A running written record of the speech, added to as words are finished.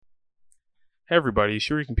Hey everybody,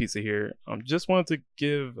 Shuriken Pizza here. Just wanted to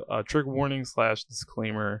give a trigger warning /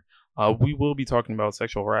 disclaimer. We will be talking about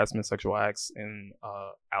sexual harassment, sexual acts, and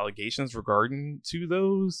allegations regarding to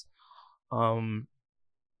those.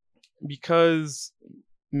 Because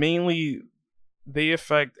mainly they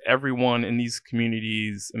affect everyone in these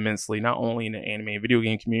communities immensely, not only in the anime and video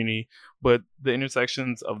game community, but the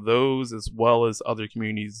intersections of those as well as other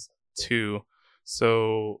communities too.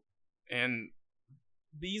 So, and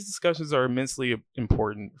these discussions are immensely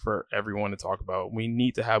important for everyone to talk about. We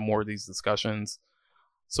need to have more of these discussions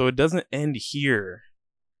so it doesn't end here.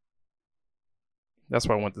 That's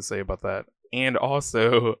what I want to say about that. And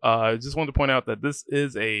also, I just wanted to point out that this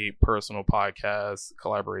is a personal podcast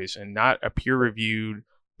collaboration, not a peer-reviewed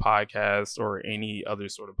podcast or any other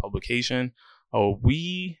sort of publication.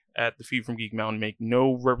 We at the Feed from Geek Mountain make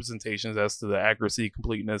no representations as to the accuracy,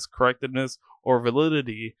 completeness, correctness, or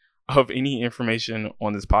validity of any information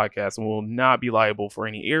on this podcast, and will not be liable for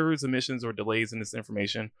any errors, omissions, or delays in this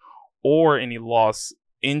information, or any loss,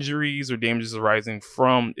 injuries, or damages arising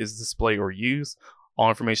from its display or use. All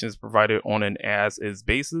information is provided on an as-is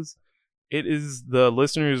basis. It is the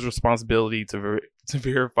listener's responsibility to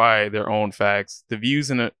verify their own facts. The views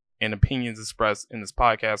and opinions expressed in this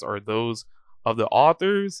podcast are those of the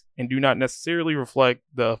authors and do not necessarily reflect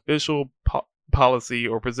the official policy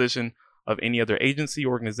or position of any other agency,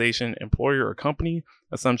 organization, employer, or company.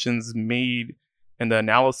 Assumptions made in the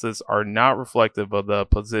analysis are not reflective of the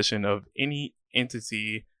position of any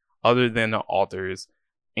entity other than the authors.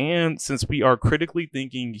 And since we are critically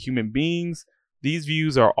thinking human beings, these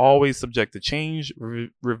views are always subject to change,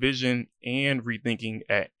 revision, and rethinking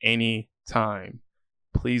at any time.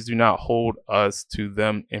 Please do not hold us to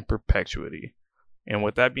them in perpetuity. And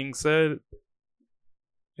with that being said,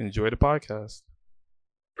 enjoy the podcast.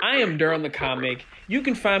 I am Duran the Comic. You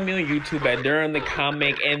can find me on YouTube at Duran the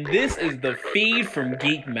Comic, and this is the Feed from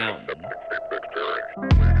Geek Mountain.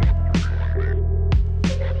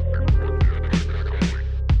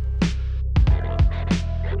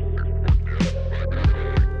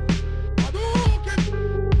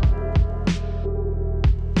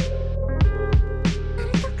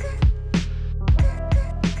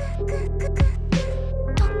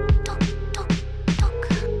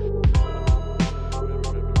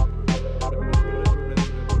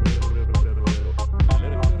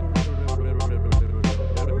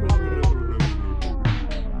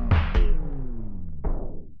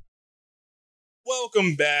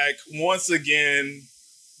 Welcome back again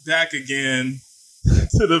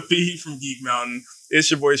to the Feed from Geek Mountain. It's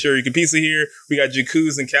your boy Shuriken Pizza here. We got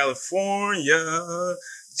Jacuz in California,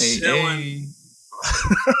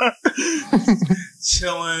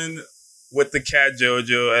 chilling with the cat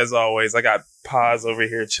JoJo as always. I got Paz over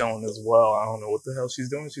here chilling as well. I don't know what the hell she's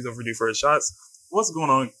doing. She's overdue for her shots. What's going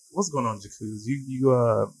on? Jacuz?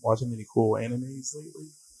 You watching any cool animes lately?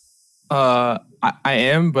 I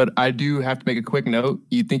am, but I do have to make a quick note.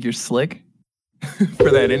 You think you're slick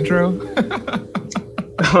for that intro?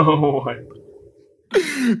 Oh, what?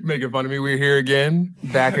 Making fun of me. We're here again,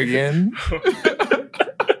 back again.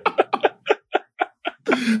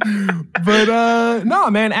 But no,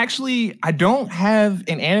 man. Actually, I don't have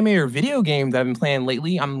an anime or video game that I've been playing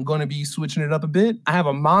lately. I'm going to be switching it up a bit. I have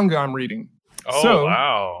a manga I'm reading. Oh, so,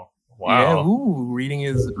 wow. Yeah, reading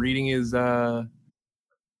is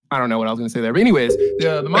I don't know what I was going to say there. But anyways,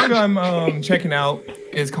 the manga I'm checking out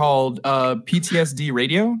is called PTSD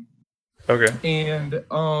Radio. Okay.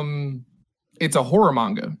 And it's a horror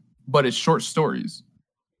manga, but it's short stories.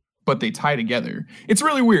 But they tie together. It's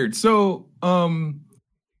really weird. So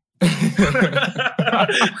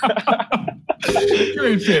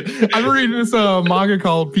great shit. I've been reading this manga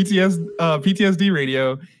called PTSD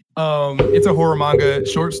Radio. It's a horror manga,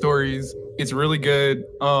 short stories. It's really good.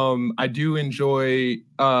 I do enjoy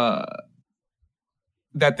that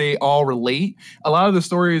they all relate. A lot of the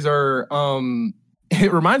stories are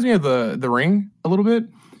it reminds me of the Ring a little bit.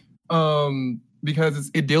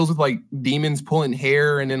 Because it deals with like demons pulling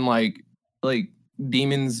hair and then like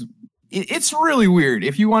demons. It's really weird.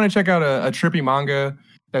 If you want to check out a trippy manga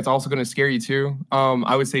that's also going to scare you too,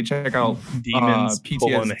 I would say check out Demons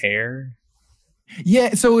Pulling Hair.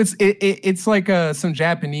 Yeah, so it's like some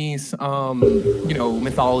Japanese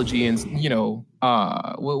mythology and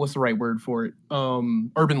what's the right word for it?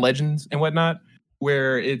 Urban legends and whatnot,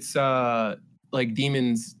 where it's like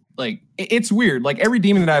demons. Like it's weird. Like every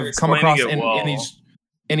demon that I've come across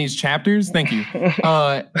in these chapters. Thank you.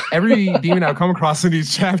 Every demon I've come across in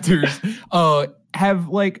these chapters have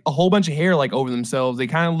like a whole bunch of hair like over themselves. They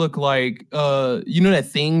kind of look like that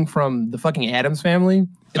thing from the fucking Addams Family.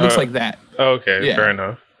 It looks like that. Okay, yeah. Fair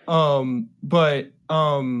enough. But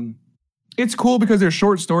It's cool because they're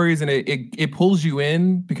short stories and it pulls you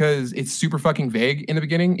in because it's super fucking vague in the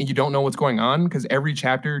beginning and you don't know what's going on because every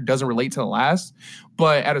chapter doesn't relate to the last.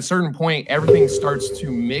 But at a certain point, everything starts to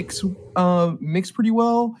mix pretty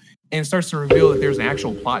well and starts to reveal that there's an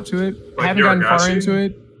actual plot to it. Like I haven't gotten far Hiragashi? into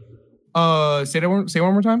it. Say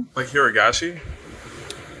one more time. Like Hiragashi?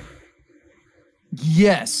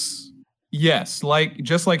 Yes, like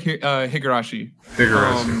just like Higurashi.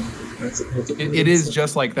 It is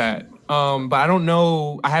just like that. But I don't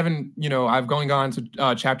know. I haven't, I've only gone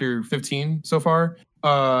to chapter 15 so far.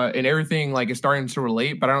 And everything like is starting to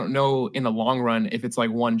relate, but I don't know in the long run if it's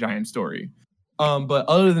like one giant story. But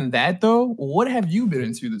other than that, though, what have you been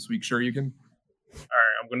into this week? Sure, you can. All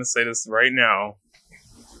right, I'm gonna say this right now.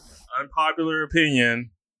 Unpopular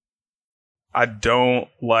opinion. I don't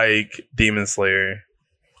like Demon Slayer.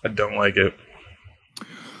 I don't like it.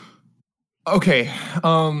 Okay.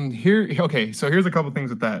 So here's a couple things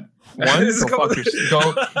with that. One,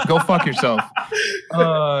 go fuck yourself.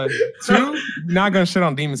 2, not gonna shit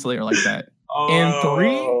on Demon Slayer like that.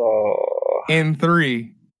 And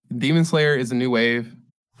three, Demon Slayer is a new wave.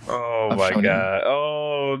 Oh my god.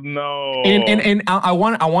 Oh no. And I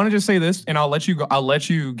want to just say this, and I'll let you go. I'll let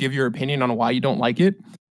you give your opinion on why you don't like it.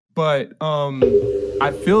 But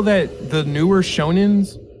I feel that the newer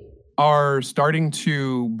shonens are starting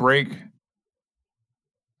to break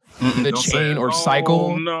the chain or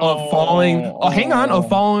cycle of following. Of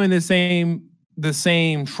following the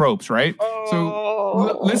same tropes, right?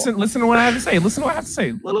 So listen to what I have to say.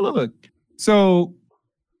 Look. So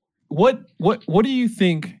what do you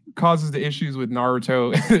think causes the issues with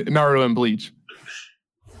Naruto and Bleach?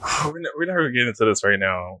 We're not going to get into this right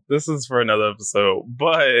now. This is for another episode.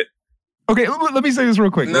 But okay, let me say this real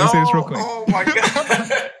quick. Oh my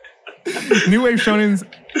god. New wave shonens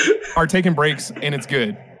are taking breaks, and it's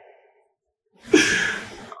good.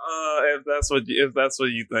 If that's what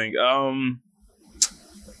you think, all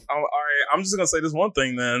right. I'm just gonna say this one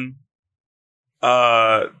thing then.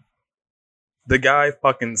 The guy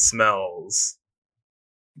fucking smells.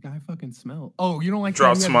 Oh, you don't like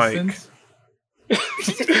drops mic.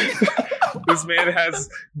 This man has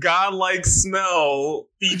godlike smell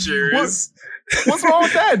features. What's wrong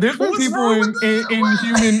with that? There's been people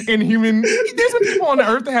in human. There's been people on the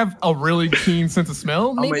earth that have a really keen sense of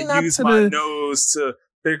smell. Maybe not use my nose to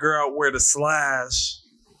figure out where to slash.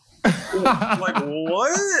 Like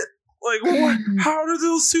what? Like what? How do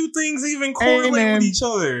those two things even correlate with each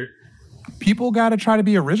other? People got to try to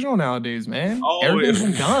be original nowadays, man. Everything's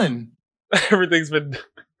been done. Everything's been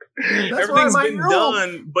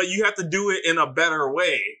done, but you have to do it in a better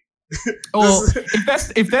way. Well,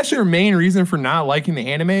 if that's your main reason for not liking the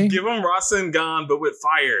anime, give them Rasengan but with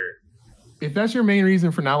fire. If that's your main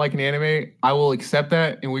reason for not liking anime, I will accept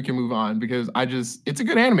that and we can move on because it's a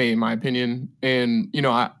good anime in my opinion. And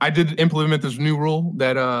I did implement this new rule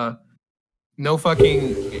that no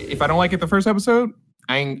fucking, if I don't like it the first episode,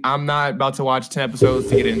 I'm not about to watch 10 episodes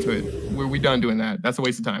to get into it. We done doing that. That's a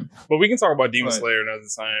waste of time. But we can talk about Demon Slayer another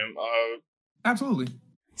time. Absolutely.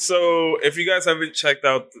 So if you guys haven't checked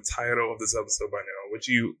out the title of this episode by now, which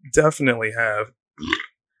you definitely have,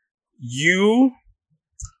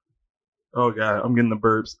 oh god, I'm getting the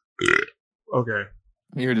burps. Okay.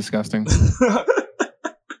 You're disgusting.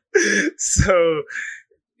 So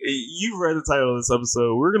you've read the title of this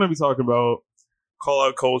episode. We're going to be talking about call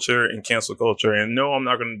out culture and cancel culture. And no, I'm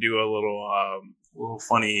not going to do a little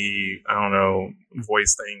funny, I don't know,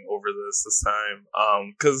 voice thing over this time.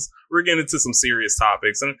 Because we're getting into some serious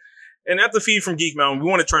topics. And at the feed from Geek Mountain, we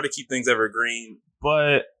want to try to keep things evergreen.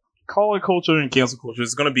 But call out culture and cancel culture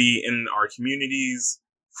is going to be in our communities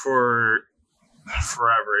for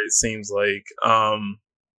forever, it seems like. And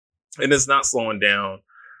it's not slowing down.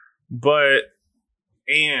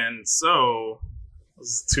 So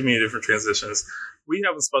there's too many different transitions. We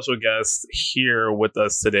have a special guest here with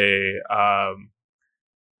us today.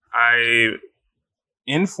 I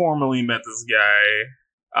informally met this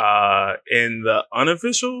guy in the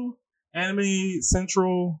unofficial Anime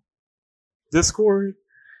Central Discord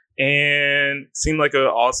and seemed like an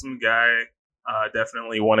awesome guy.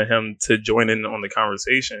 Definitely wanted him to join in on the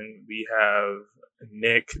conversation. We have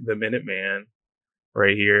Nick, the Minuteman,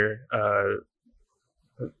 right here.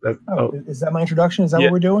 Is that my introduction? Is that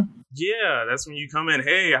what we're doing? Yeah, that's when you come in.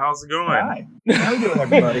 Hey, how's it going? Hi. How you doing,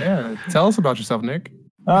 everybody? Yeah. Tell us about yourself, Nick.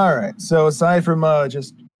 All right. So aside from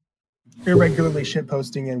just irregularly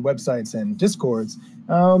shitposting in websites and Discords,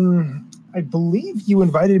 I believe you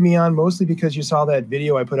invited me on mostly because you saw that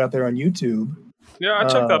video I put out there on YouTube. Yeah, I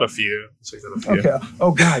checked out a few. Okay.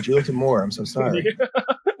 Oh, God, you looked at more. I'm so sorry.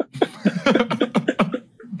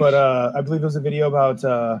 But I believe there was a video about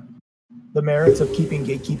the merits of keeping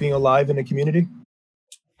gatekeeping alive in a community?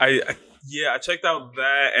 I checked out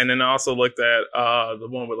that, and then I also looked at the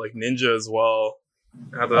one with like Ninja as well.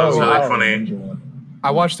 I thought that was really funny.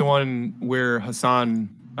 I watched the one where Hassan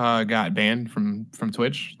got banned from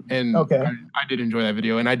Twitch, and I did enjoy that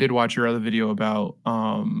video, and I did watch your other video about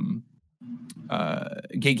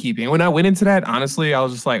gatekeeping. When I went into that, honestly, I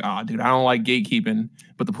was just like, dude, I don't like gatekeeping,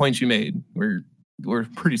 but the points you made were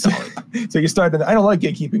pretty solid. So you started, I don't like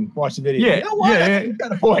gatekeeping, watch the video. You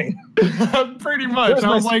got a point. Pretty much.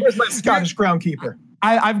 Where's my Scottish groundkeeper?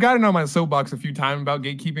 I've gotten on my soapbox a few times about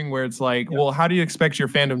gatekeeping, where it's like, well, how do you expect your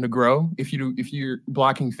fandom to grow if you're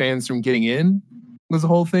blocking fans from getting in? Was the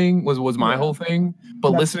whole thing was my whole thing.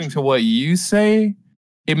 But listening to what you say,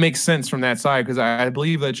 it makes sense from that side, because I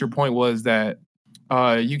believe that your point was that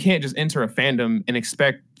you can't just enter a fandom and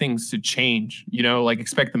expect things to change. Like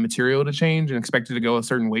expect the material to change and expect it to go a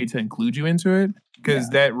certain way to include you into it, because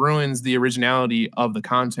that ruins the originality of the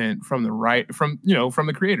content from the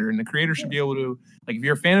creator. And the creator should be able to, like, if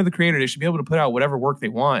you're a fan of the creator, they should be able to put out whatever work they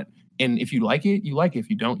want. And if you like it, you like it. If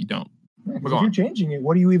you don't, you don't. Yeah, if you're changing it,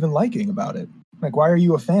 what are you even liking about it? Like, why are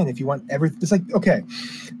you a fan if you want everything? It's like, okay,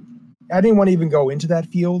 I didn't want to even go into that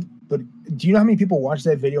field, but do you know how many people watched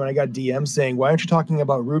that video and I got DMs saying, why aren't you talking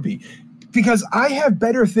about Ruby? Because I have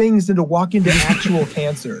better things than to walk into actual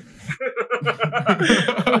cancer.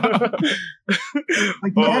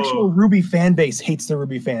 Like, the actual Ruby fan base hates the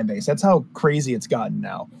Ruby fan base. That's how crazy it's gotten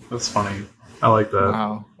now. That's funny. I like that.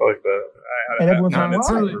 Wow. I like that. And everyone's like, it's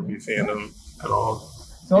a why? Ruby fandom at all.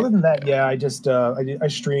 So other than that, I just I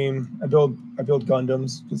stream, I build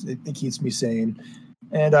Gundams because it keeps me sane,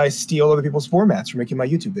 and I steal other people's formats for making my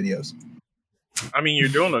YouTube videos. I mean, you're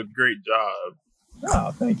doing a great job.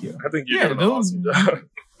 Oh, thank you. I think you're doing an awesome job.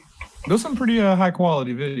 Those are some pretty high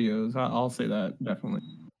quality videos. I'll say that definitely.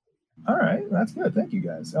 All right, that's good. Thank you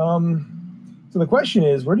guys. So the question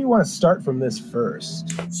is, where do you want to start from this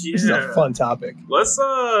first? Yeah. This is a fun topic. Let's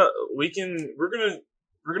we're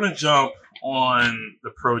gonna jump on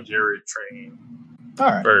the Pro Jared train. All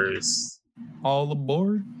right. First. All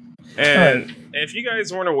aboard. And if you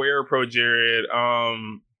guys weren't aware of Pro Jared,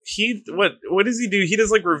 what does he do? He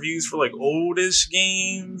does like reviews for like oldish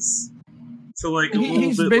games. So like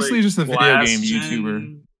he's basically like just a video game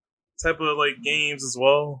YouTuber type of like games as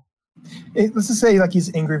well. Let's just say like he's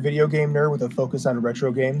an angry video game nerd with a focus on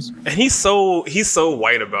retro games. And he's so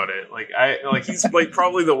white about it. He's like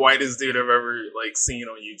probably the whitest dude I've ever like seen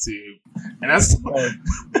on YouTube. And that's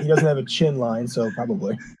he doesn't have a chin line, so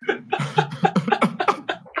probably.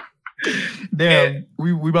 Damn,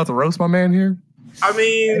 we about to roast my man here? I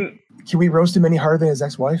mean, can we roast him any harder than his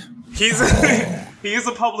ex-wife? He is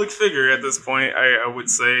a public figure at this point, I would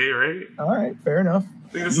say, right? All right, fair enough.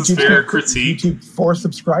 I think this is fair critique. YouTube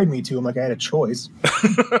subscribed me to him like I had a choice.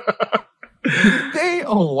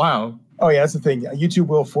 Oh, wow. Oh, yeah, that's the thing. YouTube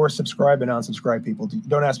will force subscribe and unsubscribe people.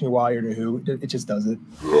 Don't ask me why or to who. It just does it.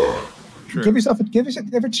 True.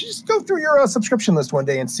 Just go through your subscription list one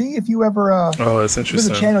day and see if you ever. Oh, that's interesting.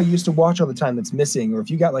 There's a channel you used to watch all the time that's missing, or if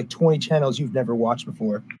you got like 20 channels you've never watched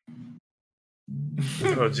before.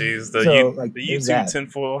 Oh, geez. The YouTube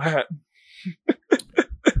tinfoil hat.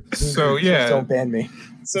 So yeah, don't ban me.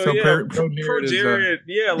 So yeah, Pro Jared,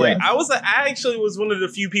 I actually was one of the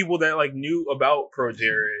few people that like knew about Pro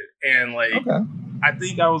Jared, and like I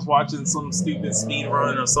think I was watching some stupid speed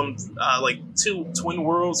run of some like two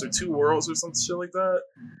worlds or some shit like that,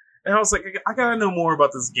 and I was like, I gotta know more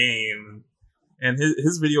about this game. And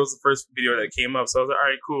his video was the first video that came up, so I was like, all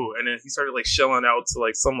right, cool. And then he started like shelling out to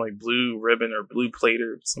like some like blue ribbon or blue plate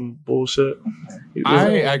or some bullshit.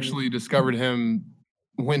 I actually discovered him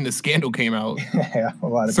when the scandal came out. Yeah, a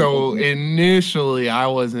lot of so initially I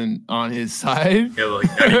wasn't on his side. Yeah, like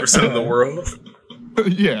 90% of the world.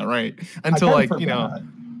 Yeah, right. Until I forgot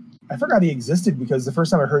he existed because the first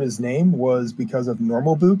time I heard his name was because of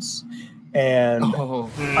Normal Boots. And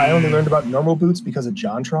I only learned about Normal Boots because of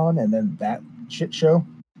JonTron and then that shit show.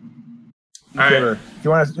 If you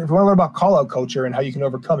want to learn about call out culture and how you can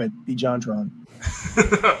overcome it, be JonTron.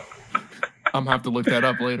 I'm gonna have to look that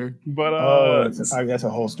up later. But that's a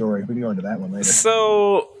whole story. We can go into that one later.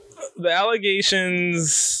 So the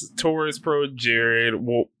allegations towards Pro Jared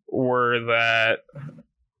were that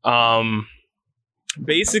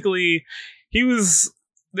basically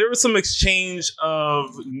there was some exchange of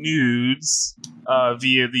nudes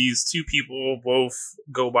via these two people, both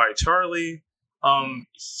go by Charlie.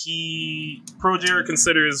 Pro Jared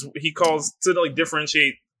calls to like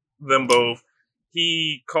differentiate them both.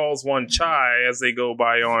 He calls one Chai as they go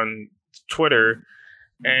by on Twitter,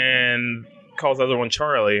 and calls the other one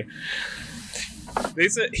Charlie. He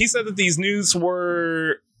said that these nudes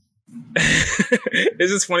were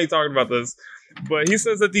it's just funny talking about this. But he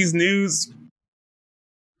says that these news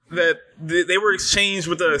that they were exchanged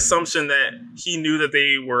with the assumption that he knew that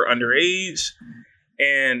they were underage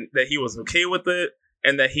and that he was okay with it,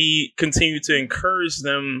 and that he continued to encourage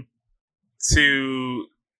them to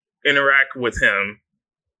interact with him.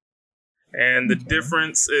 And the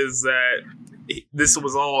difference is that this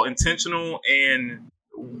was all intentional and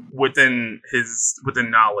within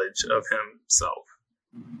knowledge of himself.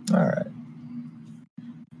 All right.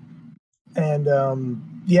 And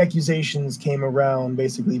the accusations came around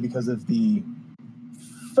basically because of the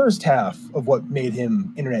first half of what made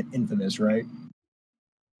him internet infamous, right?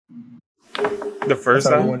 The first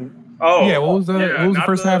half? Oh, yeah. What was the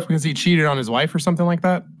first half? Because he cheated on his wife or something like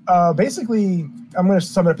that? Basically, I'm going to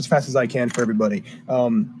sum it up as fast as I can for everybody.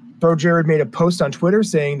 Bro Jared made a post on Twitter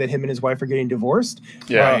saying that him and his wife are getting divorced.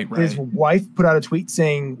 Yeah, right. His wife put out a tweet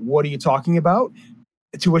saying, "What are you talking about?"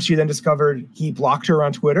 To which she then discovered he blocked her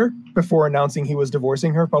on Twitter before announcing he was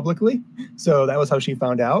divorcing her publicly. So that was how she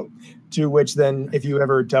found out. To which then, if you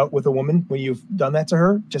ever dealt with a woman when you've done that to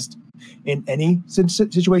her, just in any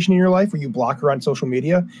situation in your life where you block her on social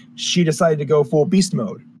media, she decided to go full beast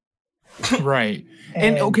mode. Right.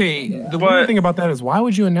 And okay, the weird thing about that is, why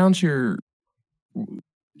would you announce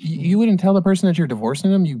you wouldn't tell the person that you're divorcing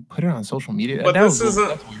them, you put it on social media? But this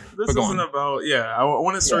isn't about, I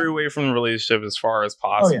want to stray away from the relationship as far as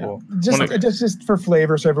possible. Oh, yeah. Just for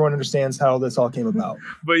flavor, so everyone understands how this all came about.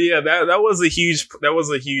 But yeah, that was a huge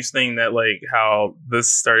thing, that like how this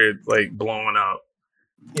started like blowing up.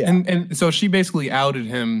 Yeah. And so she basically outed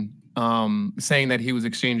him, saying that he was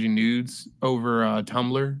exchanging nudes over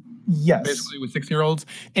Tumblr. Yes. Basically with 6-year-olds.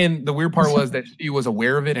 And the weird part was that she was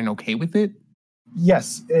aware of it and okay with it.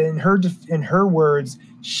 Yes, in her words,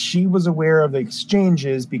 she was aware of the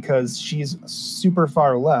exchanges because she's super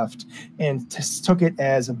far left and took it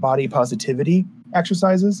as body positivity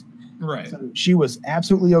exercises. Right. So she was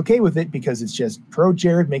absolutely okay with it because it's just pro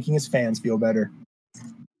Jared making his fans feel better.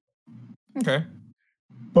 Okay.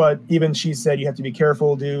 But even she said, "You have to be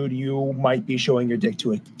careful, dude. You might be showing your dick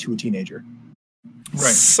to a teenager." Right.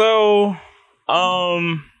 So,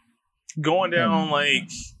 going down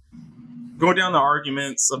the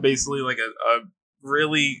arguments of basically like a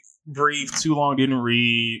really brief, too long didn't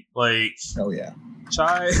read, like, oh yeah,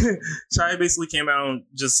 Chai basically came out and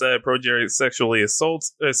just said Pro Jared sexually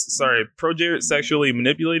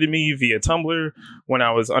manipulated me via Tumblr when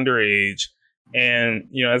I was underage, and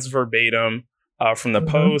that's verbatim from the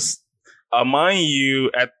post. Mind you,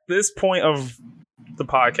 at this point of the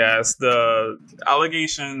podcast, the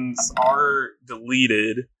allegations are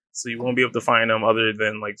deleted, so you won't be able to find them other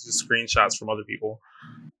than like just screenshots from other people.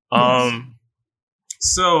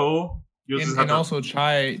 So also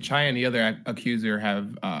Chai and the other accuser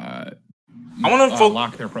have I want to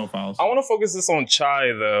lock their profiles. I want to focus this on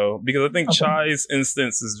Chai though, because I think Chai's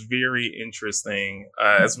instance is very interesting,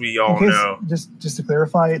 as we all know. Just to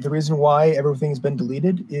clarify, the reason why everything's been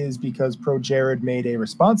deleted is because Pro Jared made a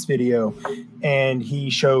response video, and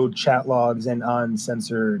he showed chat logs and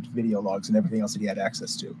uncensored video logs and everything else that he had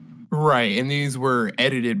access to. Right, and these were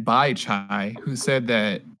edited by Chai, who said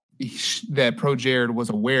that Pro Jared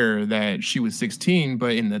was aware that she was 16,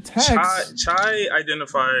 but in the text, Chai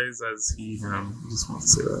identifies as he, him. I just want to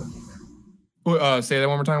say that. Say that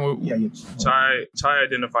one more time. Yeah. Chai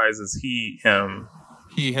identifies as he, him.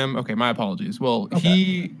 He, him. Okay, my apologies. Well,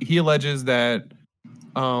 he alleges that,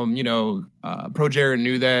 Pro Jared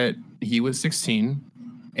knew that he was 16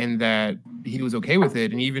 and that he was okay with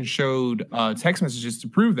it, and even showed text messages to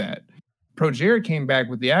prove that. Pro Jared came back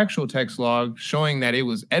with the actual text log showing that it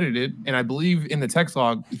was edited, and I believe in the text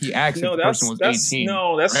log he asked if the person was 18.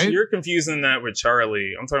 Right? You're confusing that with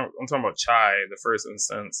Charlie. I'm talking about Chai, the first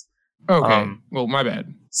instance. Okay, well, my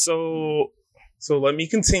bad. So let me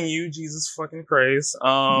continue. Jesus fucking Christ.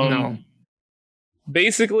 No.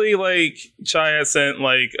 Basically, like, Chai had sent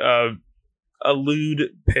like a lewd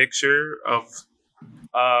picture of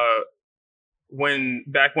when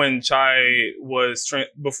Chai was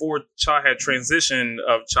before Chai had transitioned,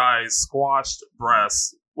 of Chai's squashed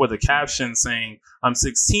breasts with a caption saying, "I'm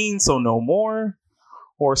 16, so no more,"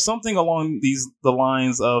 or something along those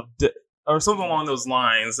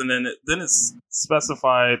lines, and then it's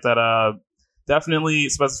specified that definitely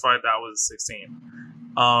specified that was 16.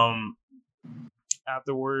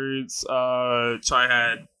 Afterwards, Chai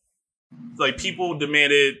had, like, people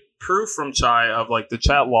demanded proof from Chai of like the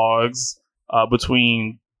chat logs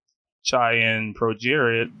between Chai and Pro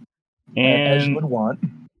Jared, and as you would want.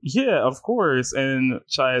 Yeah, of course. And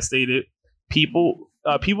Chai has stated, people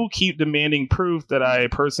keep demanding proof that I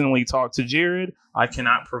personally talked to Jared. I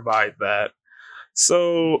cannot provide that.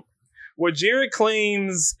 So what Jared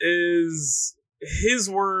claims is his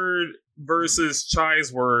word versus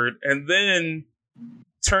Chai's word, and then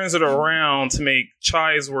turns it around to make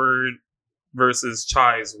Chai's word versus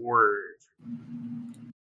Chai's word.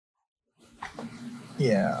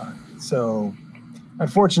 Yeah. So,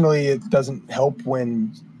 unfortunately, it doesn't help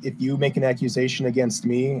when if you make an accusation against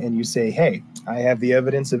me and you say, hey, I have the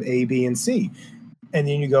evidence of A, B, and C. And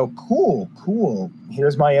then you go, cool.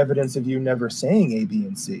 Here's my evidence of you never saying A, B,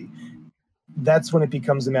 and C. That's when it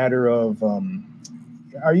becomes a matter of,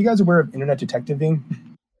 are you guys aware of internet detectiving?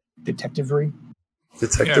 Detectivery?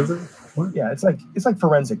 Detective? What? Yeah, it's like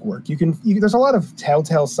forensic work. There's a lot of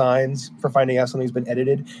telltale signs for finding out something's been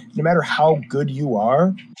edited. No matter how good you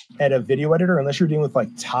are at a video editor, unless you're dealing with like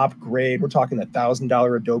top grade, we're talking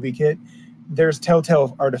 $1,000 Adobe kit, there's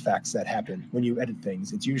telltale artifacts that happen when you edit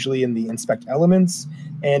things. It's usually in the inspect elements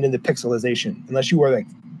and in the pixelization. Unless you are like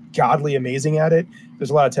godly amazing at it, there's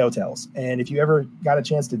a lot of telltales. And if you ever got a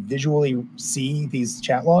chance to visually see these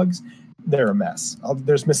chat logs, they're a mess.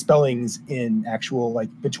 There's misspellings in actual, like,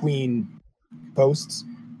 between posts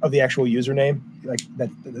of the actual username. Like,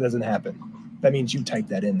 that doesn't happen. That means you typed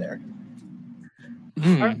that in there.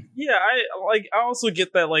 I also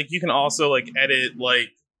get that, like, you can also, like, edit, like,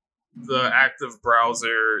 the active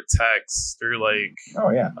browser text through, like... Oh,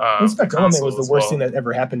 yeah. Inspect Element was the worst thing that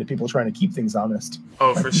ever happened to people trying to keep things honest.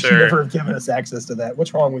 Oh, like, for you sure. should never have given us access to that.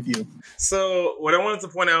 What's wrong with you? So, what I wanted to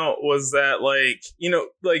point out was that, like, you know,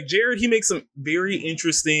 like, Jared, he makes some very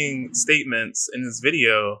interesting statements in his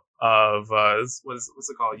video of, what's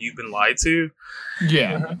it called? You've been lied to?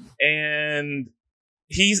 Yeah. And...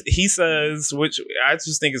 He says, which I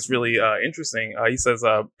just think is really interesting. He says,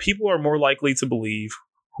 people are more likely to believe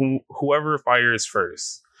whoever fires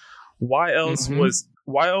first. Why else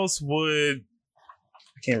would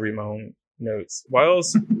I can't read my own notes. Why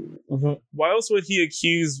else would he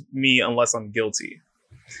accuse me unless I'm guilty?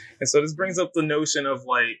 And so this brings up the notion of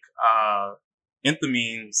like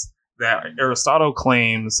enthymemes that Aristotle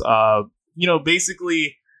claims.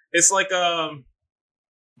 Basically it's like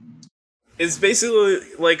it's basically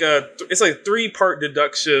like it's like 3-part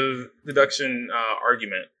deduction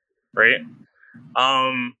argument, right?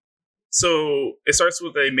 So it starts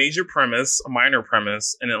with a major premise, a minor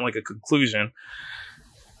premise, and then like a conclusion.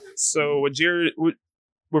 So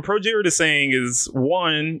what Pro Jared is saying is,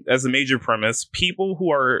 one, as a major premise, people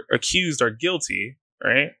who are accused are guilty,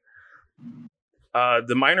 right?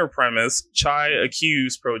 The minor premise, Chai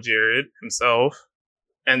accused Pro Jared himself,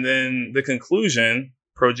 and then the conclusion,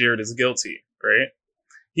 Pro Jared is guilty, right?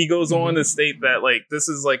 He goes on to state that like this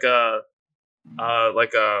is like a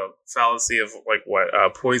fallacy of like what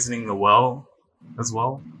poisoning the well as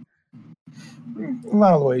well. In a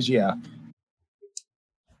lot of ways, yeah.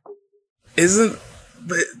 Isn't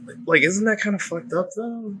that kind of fucked up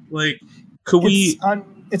though? Like,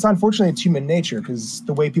 it's unfortunately it's human nature because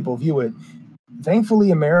the way people view it. Thankfully,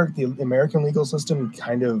 the American legal system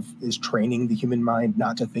kind of is training the human mind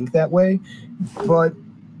not to think that way. But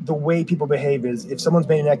the way people behave is if someone's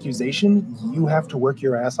made an accusation, you have to work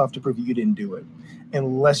your ass off to prove you didn't do it.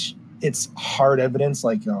 Unless it's hard evidence,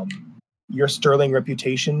 like your sterling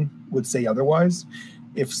reputation would say otherwise.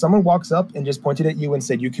 If someone walks up and just pointed at you and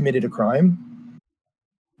said you committed a crime,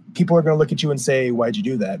 people are going to look at you and say, why'd you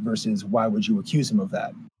do that? Versus why would you accuse him of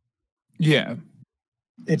that? Yeah.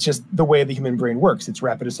 It's just the way the human brain works. It's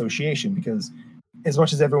rapid association because as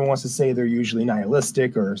much as everyone wants to say they're usually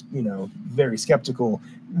nihilistic or, very skeptical,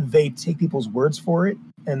 they take people's words for it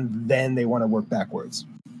and then they want to work backwards.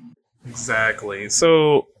 Exactly.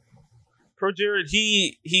 So Pro Jared,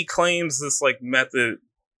 he claims this like method,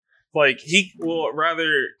 like he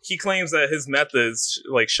claims that his methods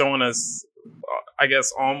like showing us, I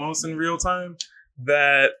guess, almost in real time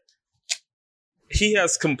that he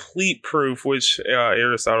has complete proof, which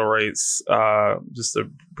Aristotle writes, just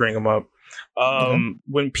to bring him up.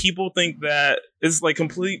 When people think that it's like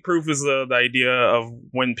complete proof is the idea of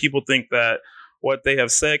when people think that what they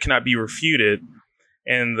have said cannot be refuted,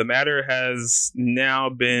 and the matter has now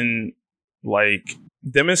been like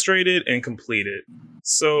demonstrated and completed.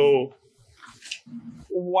 So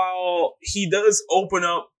while he does open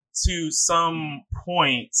up to some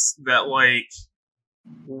points that like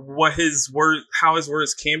how his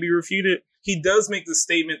words can be refuted, he does make the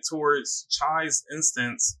statement towards Chai's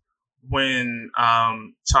instance when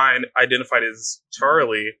Chai identified as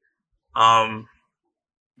Charlie, or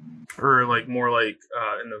like more like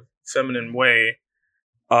in a feminine way,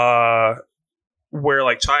 where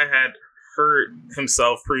like Chai had hurt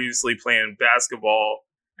himself previously playing basketball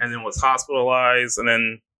and then was hospitalized, and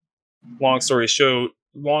then long story short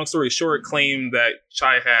claimed that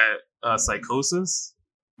Chai had psychosis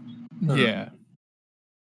Yeah.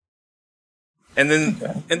 And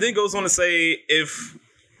then goes on to say if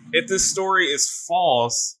this story is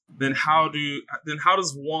false, then how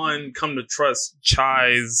does one come to trust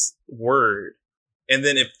Chai's word? And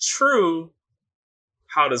then if true,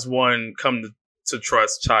 how does one come to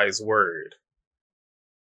trust Chai's word?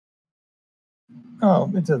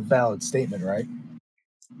 Oh, it's a valid statement, right?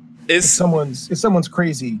 If someone's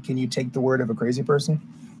crazy, can you take the word of a crazy person?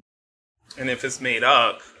 And if it's made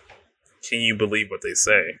up, can you believe what they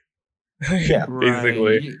say? Yeah,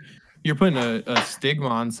 basically. Right. You're putting a stigma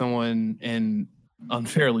on someone, and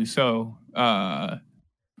unfairly so.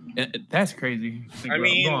 That's crazy. I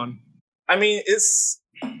mean,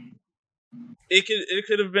 it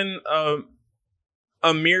could have been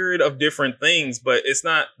a myriad of different things, but it's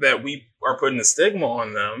not that we are putting a stigma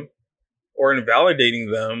on them or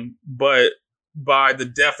invalidating them, but by the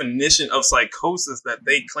definition of psychosis that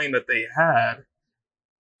they claim that they had.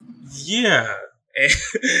 Yeah. Like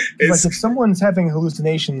if someone's having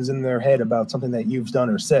hallucinations in their head about something that you've done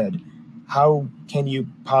or said, how can you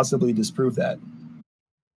possibly disprove that?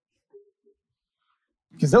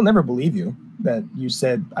 Because they'll never believe you that you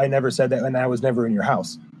said, I never said that and I was never in your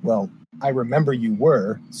house. Well, I remember you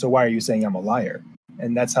were, so why are you saying I'm a liar?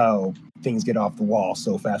 And that's how things get off the wall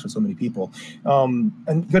so fast with so many people.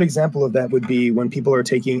 A good example of that would be when people are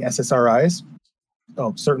taking SSRIs,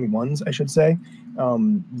 certain ones, I should say.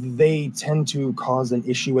 They tend to cause an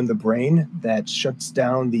issue in the brain that shuts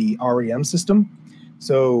down the REM system.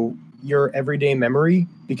 So your everyday memory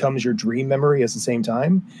becomes your dream memory at the same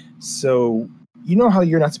time. So you know how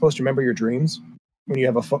you're not supposed to remember your dreams when you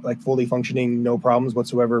have a fully functioning, no problems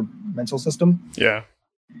whatsoever mental system? Yeah.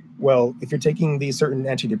 Well, if you're taking these certain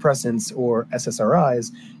antidepressants or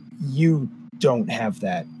SSRIs, you don't have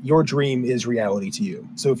that. Your dream is reality to you.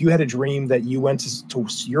 So if you had a dream that you went to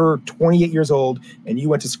you're 28 years old and you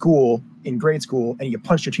went to school in grade school and you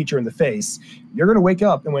punched your teacher in the face, you're going to wake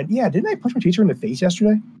up and went, yeah, didn't I punch my teacher in the face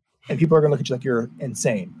yesterday? And people are going to look at you like you're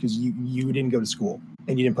insane because you didn't go to school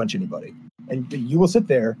and you didn't punch anybody. And you will sit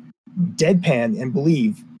there deadpan and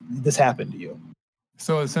believe this happened to you.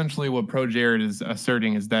 So essentially what Pro Jared is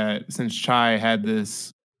asserting is that since Chai had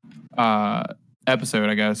this episode,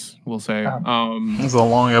 I guess we'll say. It's a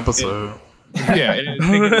long episode. It's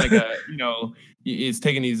taking like it's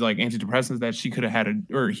taking these like antidepressants that she could have had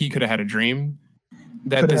or he could have had a dream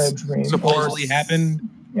that this supposedly happened.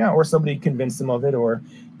 Yeah, or somebody convinced them of it, or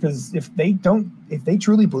because if they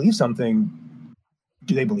truly believe something,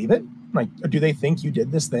 do they believe it? Like, do they think you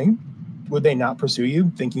did this thing? Would they not pursue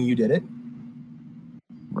you thinking you did it?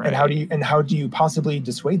 Right. And how do you possibly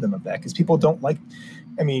dissuade them of that? Because people don't like.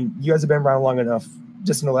 I mean, you guys have been around long enough.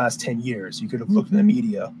 Just in the last 10 years, you could have looked in the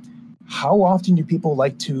media. How often do people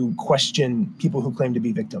like to question people who claim to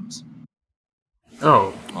be victims?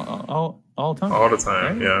 Oh, all the time. All the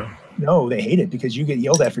time, right? Yeah. No, they hate it because you get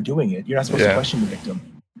yelled at for doing it. You're not supposed to question the victim.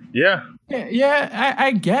 Yeah.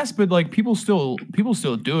 I guess, but like people still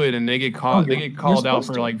do it, and they get called out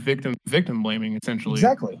for like victim blaming, essentially.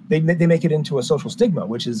 Exactly. They make it into a social stigma,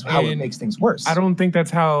 which is how it makes things worse. I don't think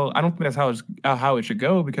that's how it should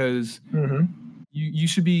go, because you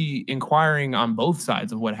should be inquiring on both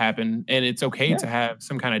sides of what happened, and it's okay to have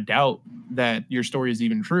some kind of doubt that your story is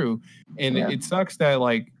even true. And it sucks that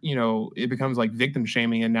it becomes like victim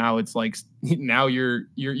shaming, and now it's like now you're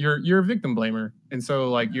a victim blamer, and so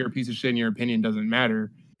like you're a piece of shit and your opinion doesn't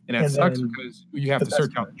matter, and that sucks because you have to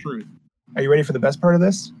search out the truth. Are you ready for the best part of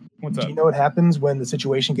this? What's up? Do you know what happens when the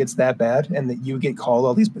situation gets that bad and that you get called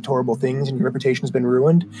all these horrible things and your reputation has been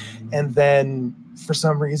ruined, and then for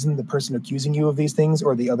some reason the person accusing you of these things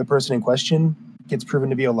or the other person in question gets proven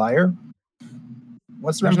to be a liar?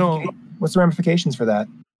 What's the ramifications for that?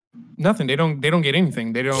 Nothing. They don't get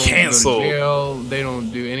anything. They don't cancel. Go to jail. They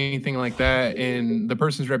don't do anything like that, and the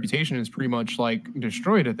person's reputation is pretty much like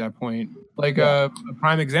destroyed at that point. Like a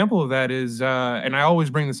prime example of that is, and I always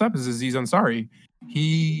bring this up, is Aziz Ansari.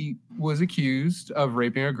 He was accused of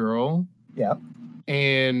raping a girl. Yeah.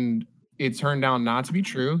 And it turned out not to be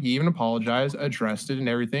true. He even apologized, addressed it and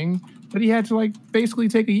everything, but he had to basically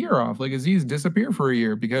take a year off. Like Aziz disappeared for a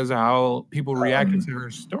year because of how people reacted to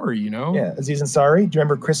her story, Yeah, Aziz Ansari. Do you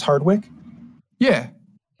remember Chris Hardwick? Yeah.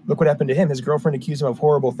 Look what happened to him. His girlfriend accused him of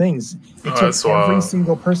horrible things. It took every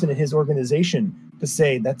single person in his organization to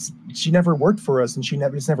say she never worked for us and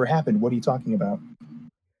it's never happened. What are you talking about?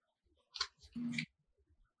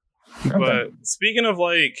 But speaking of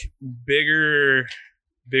bigger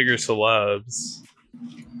celebs,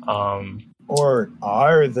 or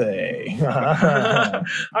are they? I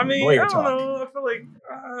mean, I don't know. I feel like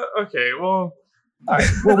okay. Well, All right,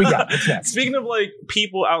 what we got? What's next? Speaking of like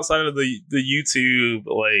people outside of the YouTube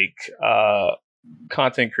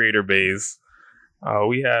content creator base,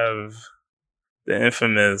 we have the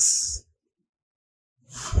infamous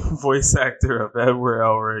voice actor of Edward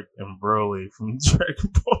Elric and Broly from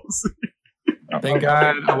Dragon Ball Z. Thank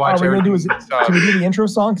God I watch Can we do everything. the intro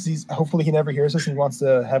song? Because hopefully he never hears us and wants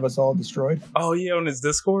to have us all destroyed. Oh yeah, on his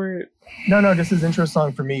Discord. No, just his intro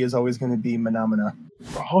song for me is always going to be Menomina.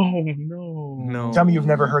 Oh no. Tell me you've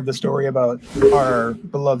never heard the story about our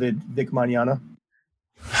beloved Vic Mañana.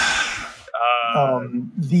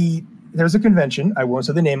 There's a convention. I won't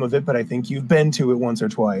say the name of it, but I think you've been to it once or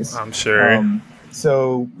twice. I'm sure.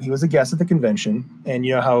 So he was a guest at the convention, and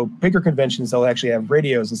you know how bigger conventions, they'll actually have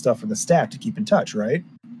radios and stuff for the staff to keep in touch, right?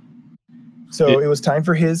 So it was time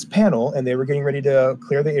for his panel, and they were getting ready to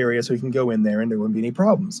clear the area so he can go in there and there wouldn't be any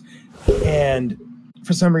problems. And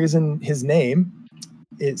for some reason, his name,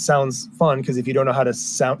 it sounds fun because if you don't know how to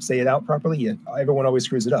say it out properly, everyone always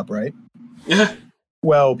screws it up, right? Yeah.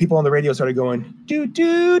 Well, people on the radio started going, do,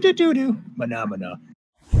 do, do, do, do, Menomina,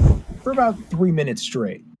 for about 3 minutes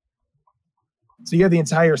straight. So you have the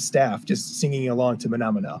entire staff just singing along to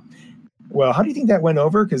Menomina. Well, how do you think that went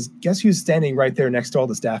over? Because guess who's standing right there next to all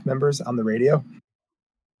the staff members on the radio?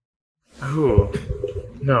 Who?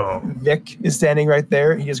 No. Vic is standing right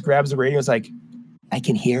there. He just grabs the radio and is like, I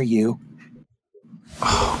can hear you.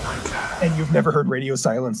 Oh my God. And you've never heard radio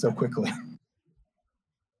silence so quickly.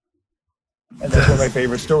 And that's one of my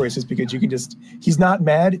favorite stories, just because you can just, he's not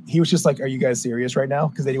mad. He was just like, are you guys serious right now?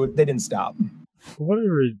 Because they didn't stop. What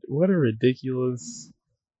a ridiculous.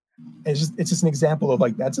 It's just an example of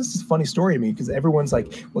like, that's just a funny story to me because everyone's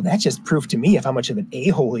like, well, that's just proof to me of how much of an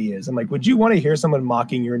a-hole he is. I'm like, would you want to hear someone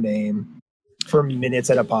mocking your name for minutes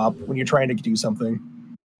at a pop when you're trying to do something?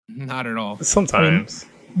 Not at all. Sometimes. I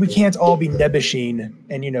mean, we can't all be Nebashine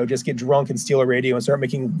and, just get drunk and steal a radio and start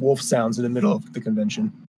making wolf sounds in the middle of the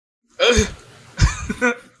convention.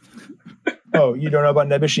 Oh, you don't know about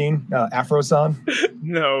Nebashine, Afro-san?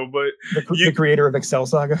 No, but the creator of Excel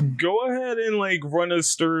Saga. Go ahead and like run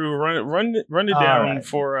us through, run it down right.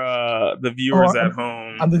 For the viewers at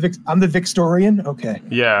home. I'm the Victorian. Okay.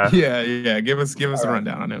 Yeah. Give us a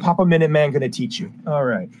rundown on him. Papa Minuteman gonna teach you. All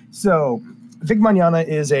right. So Vic Mañana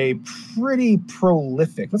is a pretty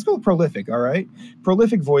prolific. Let's go with prolific. All right.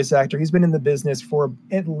 Prolific voice actor. He's been in the business for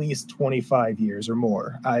at least 25 years or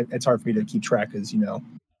more. It's hard for me to keep track because a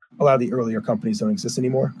lot of the earlier companies don't exist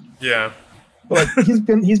anymore. Yeah. But like he's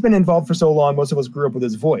been involved for so long. Most of us grew up with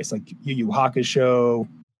his voice, like Yu Yu Hakusho,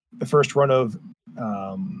 the first run of.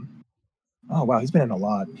 Oh wow, he's been in a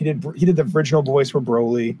lot. He did the original voice for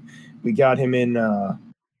Broly. We got him in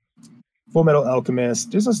Full Metal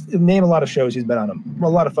Alchemist. Name a lot of shows he's been on. A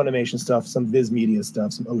lot of Funimation stuff, some Viz Media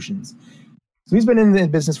stuff, some Oceans. So he's been in the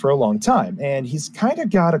business for a long time, and he's kind of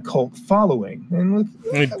got a cult following. And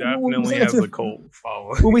he definitely has a cult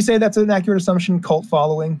following. Will we say that's an accurate assumption? Cult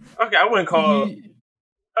following? Okay, I wouldn't call.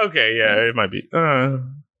 Okay, yeah, it might be. I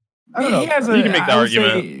don't know. You can make the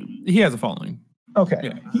argument. He has a following. Okay,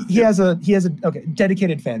 yeah. He has a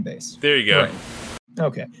dedicated fan base. There you go. Right.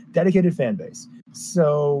 Okay, dedicated fan base.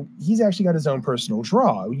 So he's actually got his own personal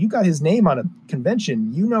draw. You got his name on a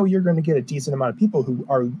convention, you're going to get a decent amount of people who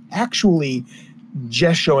are actually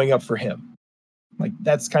just showing up for him. Like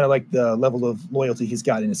that's kind of like the level of loyalty he's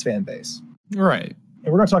got in his fan base. Right.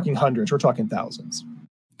 And we're not talking hundreds, we're talking thousands.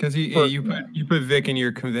 Because you put Vic in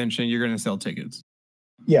your convention, you're going to sell tickets.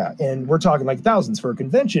 Yeah, and we're talking like thousands. For a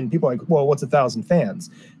convention, people are like, well, what's 1,000 fans?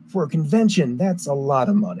 For a convention, that's a lot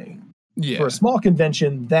of money. Yeah. For a small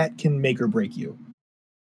convention, that can make or break you.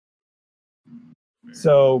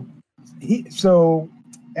 So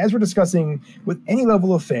as we're discussing, with any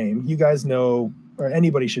level of fame, you guys know, or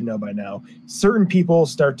anybody should know by now, certain people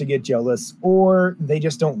start to get jealous or they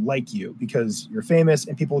just don't like you because you're famous,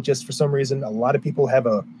 and people just, for some reason, a lot of people have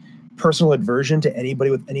a personal aversion to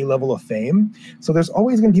anybody with any level of fame. So there's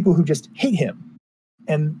always going to be people who just hate him.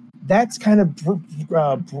 And that's kind of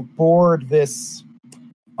bored this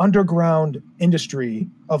underground industry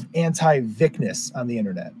of anti-Vicness on the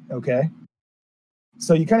internet, okay?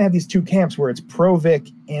 So you kind of have these two camps where it's pro-Vic,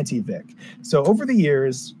 anti-Vic. So over the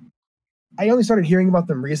years, I only started hearing about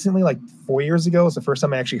them recently, like 4 years ago. It's the first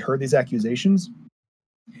time I actually heard these accusations.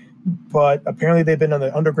 But apparently they've been on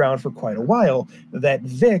the underground for quite a while, that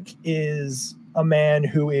Vic is a man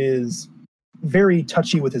who is very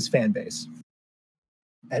touchy with his fan base.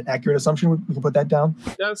 An accurate assumption? We can put that down?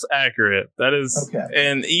 That's accurate. That is. Okay.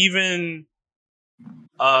 And even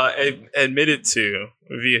admitted to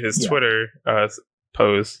via his Twitter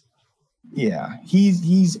post Yeah,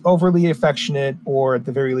 he's overly affectionate, or at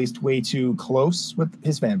the very least, way too close with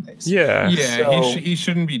his fan base. Yeah. He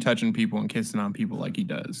shouldn't be touching people and kissing on people like he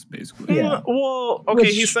does, basically. Yeah. Well,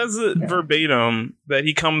 okay, he says it verbatim that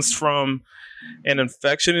he comes from an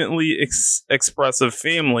affectionately expressive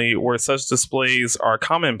family where such displays are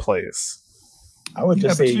commonplace. I would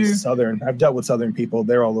just say Southern. I've dealt with Southern people;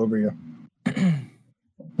 they're all over you.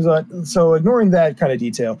 So ignoring that kind of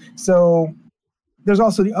detail, so. There's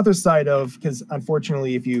also the other side of, because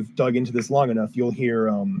unfortunately, if you've dug into this long enough, you'll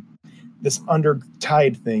hear this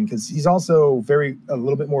undertied thing, because he's also a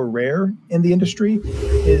little bit more rare in the industry,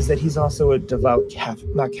 is that he's also a devout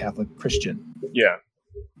Christian. Yeah.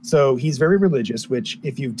 So he's very religious, which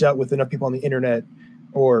if you've dealt with enough people on the internet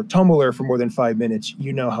or Tumblr for more than 5 minutes,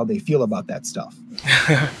 you know how they feel about that stuff.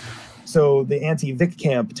 So the anti-Vic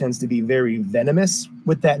camp tends to be very venomous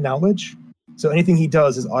with that knowledge. So anything he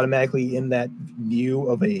does is automatically in that view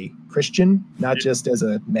of a Christian, not just as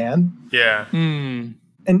a man. Yeah. And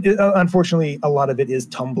unfortunately, a lot of it is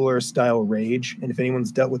Tumblr-style rage. And if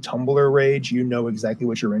anyone's dealt with Tumblr rage, you know exactly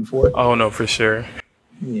what you're in for. Oh, no, for sure.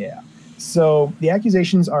 Yeah. So the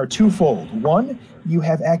accusations are twofold. One, you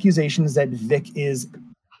have accusations that Vic is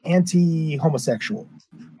anti-homosexual,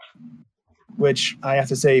 which I have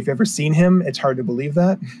to say, if you've ever seen him, it's hard to believe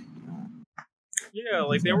that. Yeah,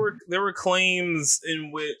 like there were claims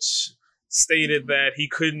in which stated that he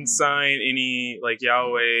couldn't sign any like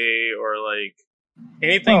Yahweh or like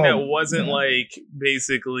anything that wasn't like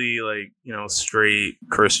basically like, you know, straight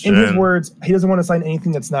Christian. In his words, he doesn't want to sign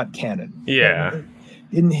anything that's not canon. Yeah.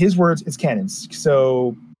 In his words, it's canon.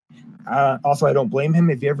 So also, I don't blame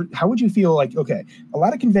him. How would you feel like, okay, a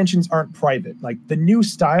lot of conventions aren't private. Like the new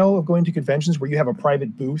style of going to conventions where you have a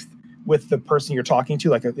private booth with the person you're talking to,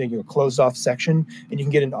 like a closed off section, and you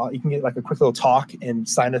can get like a quick little talk and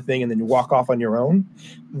sign a thing, and then you walk off on your own.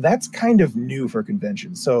 That's kind of new for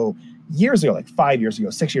conventions. So years ago, like 5 years ago,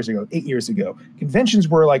 6 years ago, 8 years ago, conventions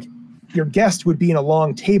were like your guest would be in a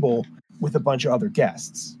long table with a bunch of other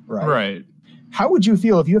guests, right? Right. How would you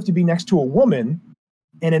feel if you have to be next to a woman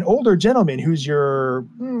and an older gentleman who's your,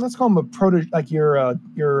 let's call him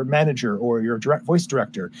your manager or your voice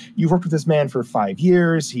director? You've worked with this man for 5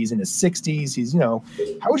 years. He's in his 60s. He's, how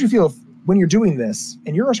would you feel if when you're doing this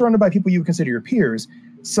and you're surrounded by people you would consider your peers,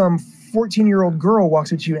 some 14-year-old girl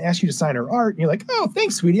walks up to you and asks you to sign her art, and you're like, oh,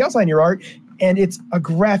 thanks, sweetie, I'll sign your art. And it's a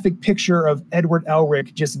graphic picture of Edward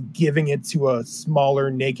Elric just giving it to a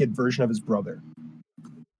smaller, naked version of his brother.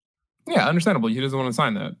 Yeah, understandable. He doesn't want to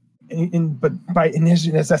sign that.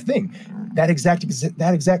 That's the thing. That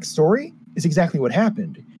exact story is exactly what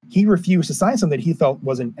happened. He refused to sign something that he felt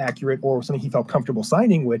wasn't accurate or something he felt comfortable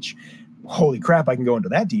signing, which, holy crap, I can go into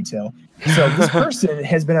that detail. So this person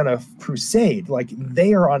has been on a crusade. Like,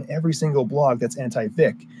 they are on every single blog that's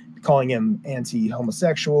anti-Vic, calling him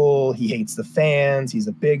anti-homosexual. He hates the fans. He's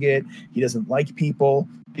a bigot. He doesn't like people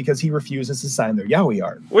because he refuses to sign their yaoi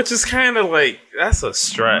art. Which is kind of like, that's a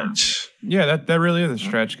stretch. Yeah, that really is a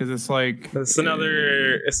stretch, because it's like... I feel like it's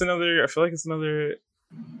another...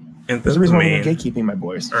 There's a reason why we're gatekeeping, my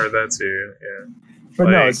boys. Or that too, yeah. But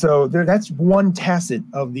no, so that's one tacit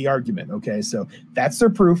of the argument, okay? So that's their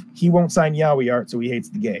proof. He won't sign yaoi art, so he hates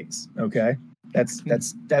the gays, okay? That's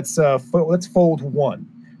fold one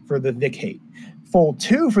for the Vic hate. Fold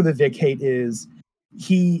two for the Vic hate is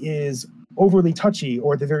he is overly touchy,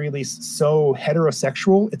 or at the very least so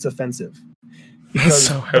heterosexual, it's offensive. Because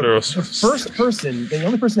so heterosexual. The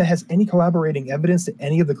only person that has any collaborating evidence to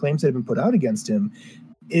any of the claims that have been put out against him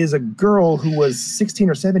is a girl who was 16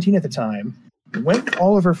 or 17 at the time, went with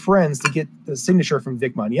all of her friends to get the signature from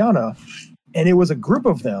Vic Mañana, and it was a group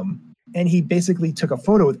of them, and he basically took a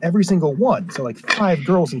photo with every single one, so like 5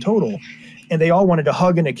 girls in total, and they all wanted a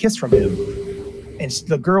hug and a kiss from him. And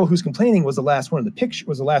the girl who's complaining was the last one in the picture,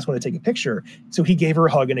 was the last one to take a picture, so he gave her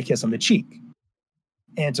a hug and a kiss on the cheek.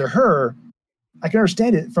 And to her, I can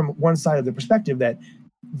understand it from one side of the perspective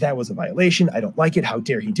that was a violation. I don't like it. How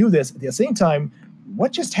dare he do this? At the same time,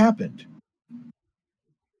 what just happened?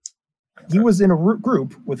 He was in a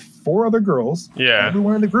group with 4 other girls. Yeah.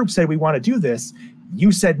 Everyone in the group said, we want to do this.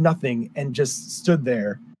 You said nothing and just stood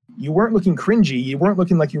there. You weren't looking cringy. You weren't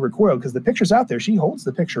looking like you recoiled, because the picture's out there. She holds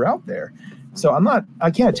the picture out there. So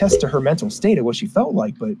I can't attest to her mental state of what she felt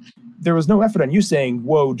like, but there was no effort on you saying,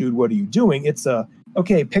 whoa, dude, what are you doing? It's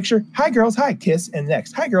okay, picture, hi girls, hi, kiss, and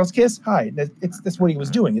next, hi girls, kiss, hi. That's what he was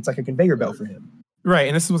doing. It's like a conveyor belt for him. Right,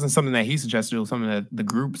 and this wasn't something that he suggested. It was something that the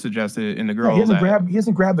group suggested, and the girl. He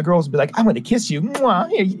doesn't grab the girls and be like, I'm going to kiss you. Mwah,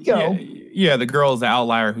 here you go. Yeah, the girl is the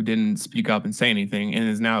outlier who didn't speak up and say anything, and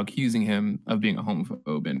is now accusing him of being a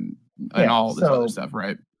homophobe and all this other stuff,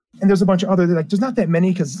 right? And there's a bunch of other, like, there's not that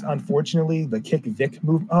many because unfortunately the Kick Vic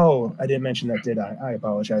move. Oh, I didn't mention that, did I? I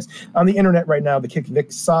apologize. On the internet right now, the Kick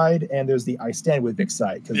Vic side and there's the I Stand With Vic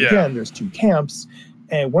side. Because again, there's two camps.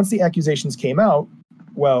 And once the accusations came out,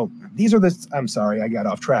 well, these are the. I'm sorry, I got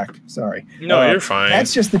off track. Sorry. No, you're fine.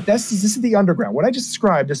 That's just this is the underground. What I just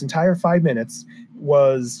described, this entire 5 minutes,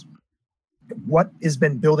 was what has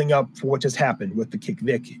been building up for what just happened with the Kick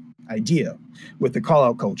Vic idea, with the call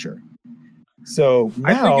out culture. So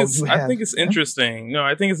now I think it's interesting. No,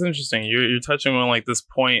 I think it's interesting. You're touching on like this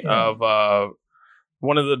point of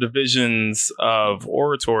one of the divisions of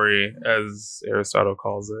oratory, as Aristotle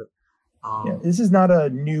calls it. This is not a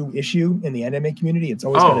new issue in the anime community. It's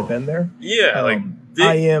always kind of been there. Yeah, I'm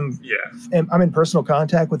in personal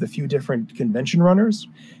contact with a few different convention runners,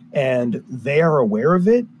 and they are aware of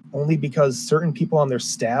it only because certain people on their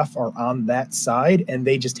staff are on that side, and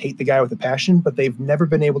they just hate the guy with a passion, but they've never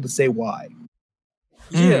been able to say why.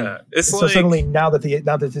 Yeah, it's so suddenly now that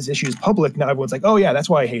this issue is public, now everyone's like, "Oh yeah, that's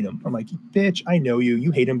why I hate him." I'm like, "Bitch, I know you.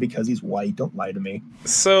 You hate him because he's white. Don't lie to me."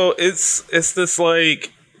 So it's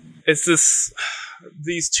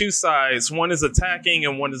these two sides. One is attacking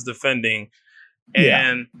and one is defending,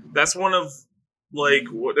 and that's one of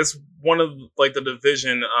the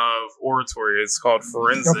division of oratory. It's called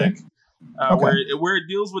forensic. Where it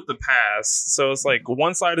deals with the past. So it's like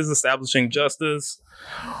one side is establishing justice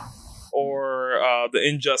or the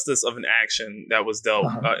injustice of an action that was dealt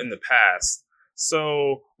in the past.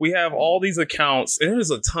 So we have all these accounts, and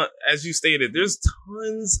there's a ton, as you stated, there's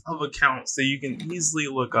tons of accounts that you can easily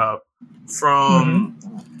look up from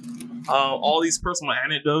all these personal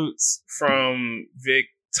anecdotes from Vic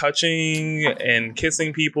touching and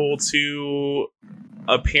kissing people to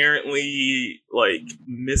apparently like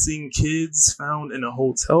missing kids found in a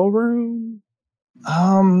hotel room.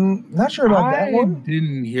 Not sure about that one.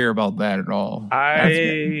 Didn't hear about that at all.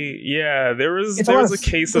 There was a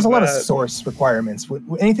case there's of a lot of source requirements.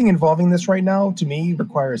 Anything involving this right now, to me,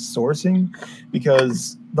 requires sourcing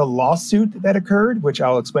because the lawsuit that occurred, which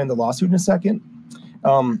I'll explain the lawsuit in a second.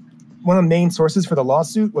 One of the main sources for the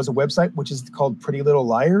lawsuit was a website which is called Pretty Little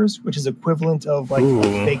Liars, which is equivalent of like a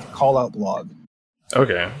fake call out blog.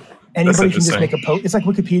 Okay. Anybody can just make a post. It's like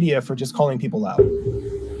Wikipedia for just calling people out.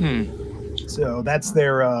 So that's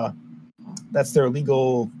their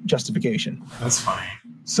legal justification. That's fine.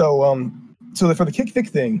 So for the Kick Vic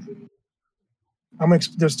thing,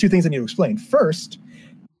 there's two things I need to explain. First,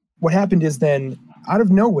 what happened is then out of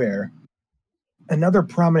nowhere, another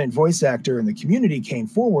prominent voice actor in the community came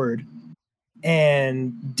forward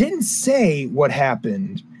and didn't say what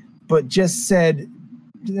happened, but just said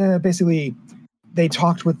basically they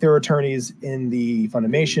talked with their attorneys in the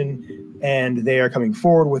Funimation and they are coming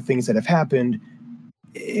forward with things that have happened.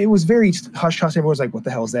 It was very hush-hush. Everyone was like, what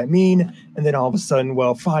the hell does that mean? And then all of a sudden,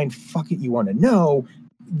 well, fine, fuck it, you want to know.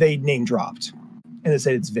 They name dropped. And they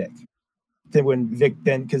said it's Vic.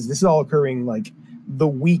 Because this is all occurring like the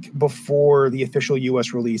week before the official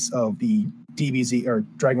US release of the DBZ or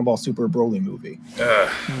Dragon Ball Super Broly movie.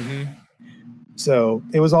 So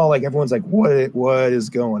it was all like, everyone's like, what is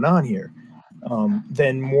going on here?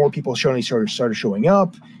 Then more people started showing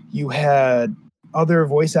up. You had other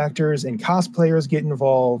voice actors and cosplayers get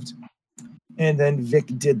involved. And then Vic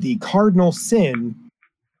did the cardinal sin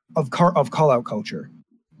of call-out culture.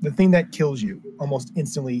 The thing that kills you almost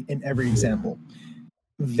instantly in every example.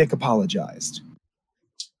 Vic apologized.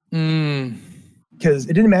 Because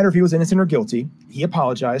it didn't matter if he was innocent or guilty. He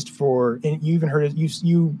apologized for, and you even heard it,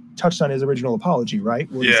 you touched on his original apology,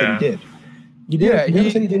 right? Where he said he did. He did. Yeah, he never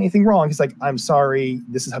said he did anything wrong. He's like, I'm sorry.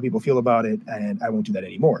 This is how people feel about it, and I won't do that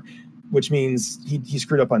anymore. Which means he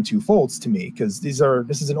screwed up on two folds to me, because this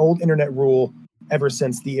is an old internet rule ever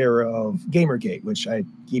since the era of Gamergate, which I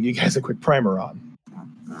gave you guys a quick primer on.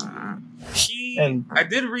 I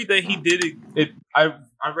did read that he did it. I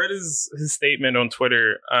read his statement on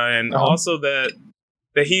Twitter, and also that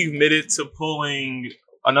he admitted to pulling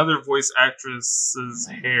another voice actress's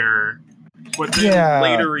hair. But then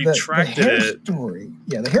later retracted it.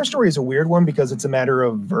 The hair story is a weird one because it's a matter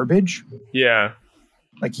of verbiage. Yeah.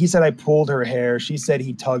 Like he said, I pulled her hair. She said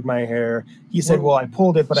he tugged my hair. He said, well, I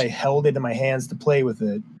pulled it, but I held it in my hands to play with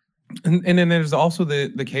it. And then there's also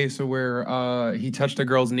the case of where he touched a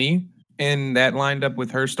girl's knee, and that lined up with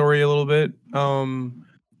her story a little bit.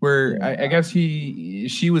 Where I guess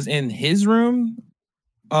she was in his room,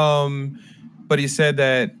 but he said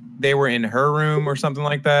that they were in her room or something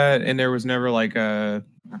like that, and there was never like a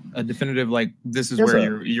definitive like this is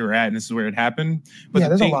where you're at and this is where it happened. But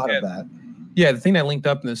there's a lot of that. Yeah, the thing that linked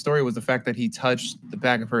up in the story was the fact that he touched the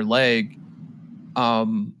back of her leg,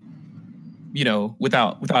 without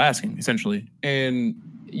asking, essentially. And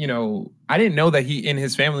I didn't know that he in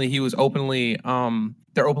his family he was openly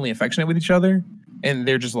they're openly affectionate with each other and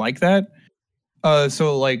they're just like that.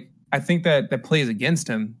 So like I think that plays against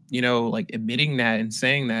him, like admitting that and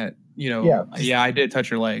saying that, yeah, I did touch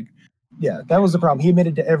your leg. Yeah, that was the problem. He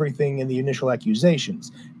admitted to everything in the initial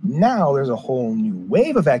accusations. Now there's a whole new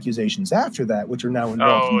wave of accusations after that, which are now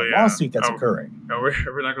involved in the lawsuit that's occurring. No,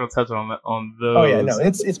 we're not going to touch on that, on those. Oh yeah, no,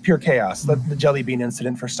 it's pure chaos. The jelly bean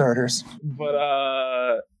incident for starters.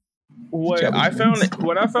 But what I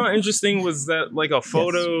found interesting was that like a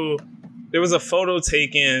photo, there was a photo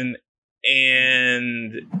taken,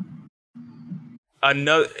 and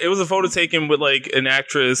it was a photo taken with like an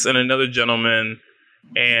actress and another gentleman.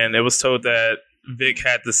 And it was told that Vic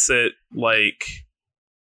had to sit like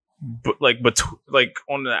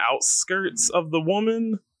on the outskirts of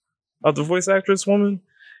the voice actress woman,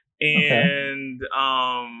 and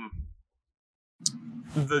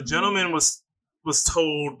the gentleman was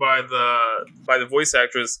told by the voice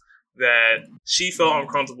actress that she felt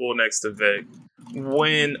uncomfortable next to Vic.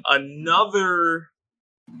 When another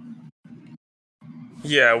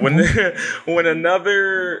when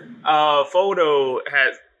another photo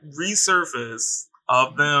had resurfaced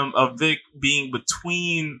of Vic being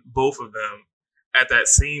between both of them at that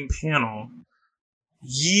same panel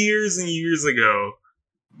years and years ago,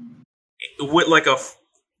 with like a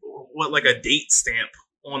date stamp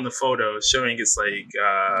on the photo showing its like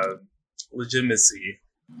legitimacy,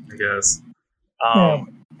 I guess.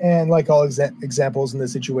 And like all examples in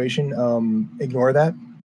this situation, ignore that.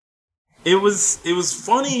 It was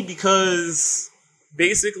funny because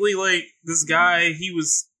basically like this guy,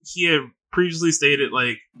 he had previously stated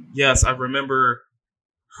like, yes, I remember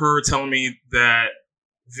her telling me that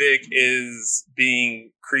Vic is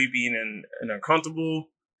being creepy and uncomfortable,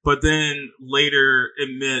 but then later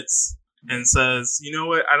admits and says, you know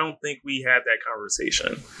what, I don't think we had that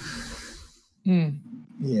conversation.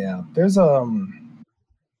 Yeah, there's a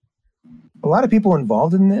lot of people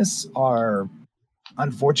involved in this are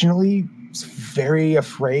unfortunately very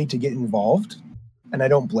afraid to get involved, and I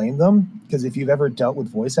don't blame them, because if you've ever dealt with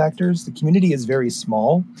voice actors, the community is very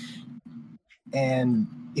small, and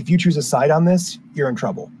if you choose a side on this, you're in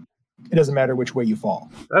trouble. It doesn't matter which way you fall.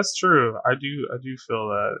 That's true. I do feel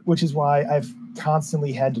that. Which is why I've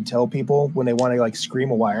constantly had to tell people when they want to like scream,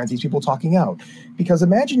 well, why aren't these people talking out? Because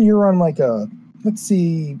imagine you're on like let's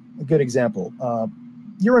see a good example.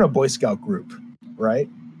 You're in a Boy Scout group, right?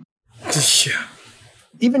 Yeah.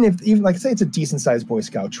 Even like say it's a decent sized Boy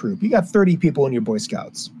Scout troop, you got 30 people in your Boy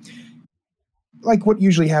Scouts. Like what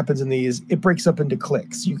usually happens in these, it breaks up into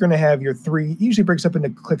cliques. You're going to have your usually breaks up into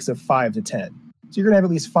cliques of 5 to 10. So you're going to have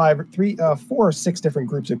at least 4 or 6 different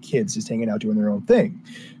groups of kids just hanging out doing their own thing.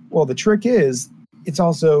 Well, the trick is, it's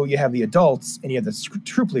also, you have the adults and you have the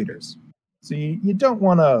troop leaders. So you don't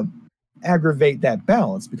want to aggravate that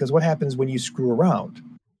balance, because what happens when you screw around?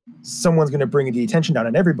 Someone's going to bring the attention down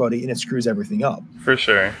on everybody and it screws everything up. For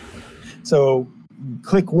sure. So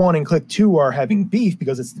clique 1 and clique 2 are having beef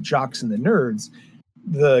because it's the jocks and the nerds.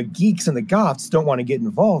 The geeks and the goths don't want to get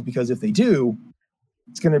involved, because if they do,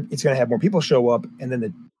 it's gonna have more people show up, and then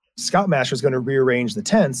the scoutmaster is going to rearrange the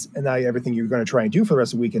tents, and now everything you're going to try and do for the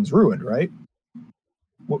rest of the weekend's ruined, right?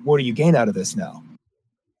 What do you gain out of this now?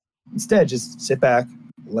 Instead, just sit back,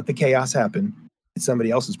 let the chaos happen. It's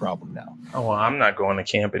somebody else's problem now. Oh, well, I'm not going to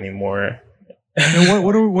camp anymore. And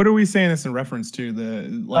what are we saying this in reference to?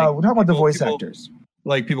 We're talking about the voice actors,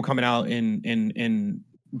 like people coming out and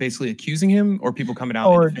basically accusing him, or people coming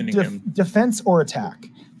out and defending him. Defense or attack.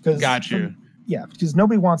 Got you. Yeah, because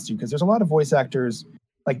nobody wants to. Because there's a lot of voice actors,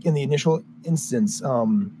 like in the initial instance,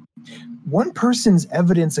 one person's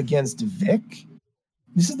evidence against Vic.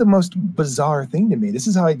 This is the most bizarre thing to me. This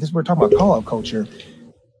is we're talking about call-out culture.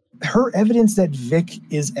 Her evidence that Vic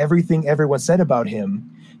is everything everyone said about him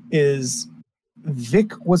is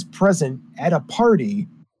Vic was present at a party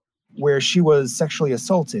where she was sexually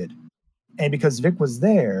assaulted, and because Vic was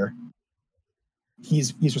there,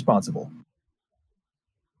 he's responsible.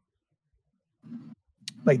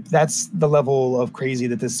 Like, that's the level of crazy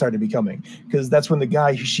that this started becoming, because that's when the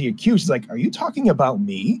guy she accused is like, are you talking about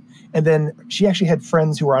me? And then she actually had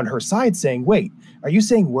friends who were on her side saying, wait, are you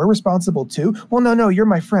saying we're responsible too? Well, no, you're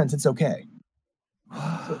my friends. It's okay.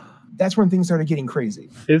 So that's when things started getting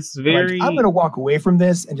crazy. It's very... Like, I'm going to walk away from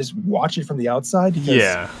this and just watch it from the outside,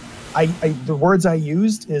 because the words I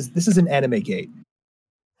used is, this is an anime gate.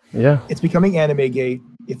 Yeah. It's becoming anime gate.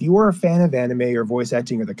 If you are a fan of anime or voice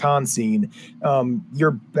acting or the con scene,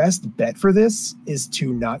 your best bet for this is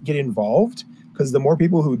to not get involved, because the more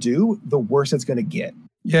people who do, the worse it's going to get.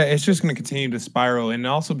 Yeah, it's just going to continue to spiral. And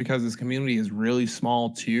also because this community is really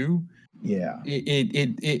small too, Yeah.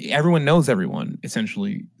 Everyone knows everyone,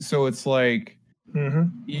 essentially. So it's like Mm-hmm.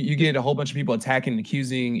 you get a whole bunch of people attacking and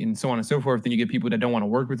accusing and so on and so forth. Then you get people that don't want to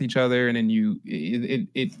work with each other, and then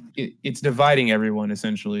it's dividing everyone,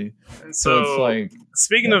 essentially. And So it's like,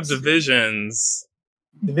 speaking of divisions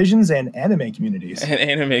and anime communities. One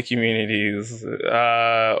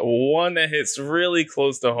that hits really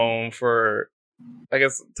close to home for, I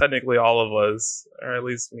guess, technically all of us, or at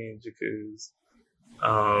least me and Jakuz.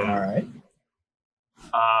 All right.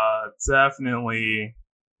 Definitely,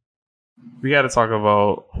 we got to talk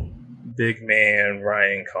about big man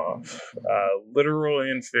Ryan Kampf, literal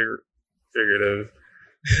and figurative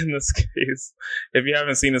in this case. If you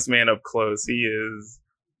haven't seen this man up close, he's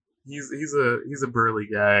a burly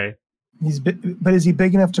guy. But is he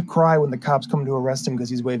big enough to cry when the cops come to arrest him because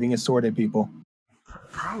he's waving his sword at people?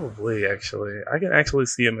 Probably, actually. I can actually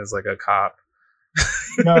see him as like a cop.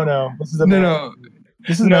 No. This is a man.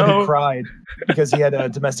 This is a man who cried because he had a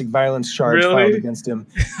domestic violence charge filed against him.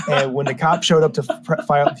 And when the cop showed up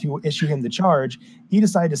to issue him the charge, he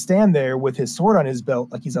decided to stand there with his sword on his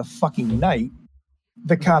belt like he's a fucking knight.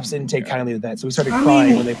 The cops didn't take kindly to that, so he started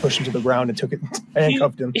crying when they pushed him to the ground and took it and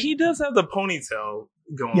handcuffed him. He does have the ponytail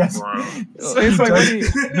going for him. So it's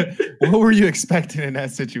like, what were you expecting in that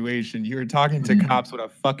situation? You were talking to cops with a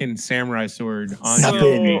fucking samurai sword on you.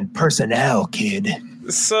 Nothing personnel, kid.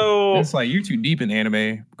 So it's like, you're too deep in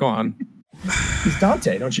anime. Go on. He's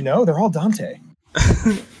Dante, don't you know? They're all Dante.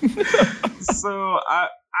 So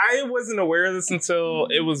I wasn't aware of this until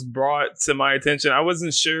it was brought to my attention. I'm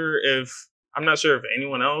not sure if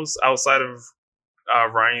anyone else outside of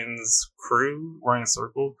Ryan's crew, Ryan's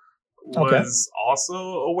circle, was also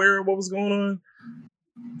aware of what was going on.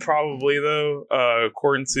 Probably, though,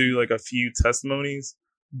 according to like a few testimonies.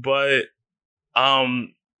 But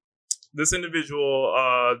this individual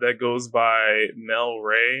that goes by Mel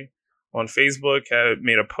Ray on Facebook had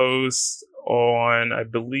made a post on, I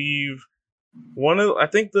believe, an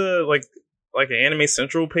Anime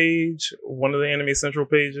Central page, one of the Anime Central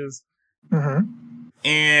pages. Mm-hmm.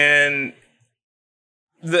 And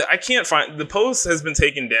I can't find the post has been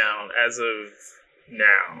taken down as of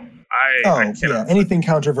now. I cannot anything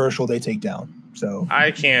controversial they take down. So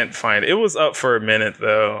I can't find it. It was up for a minute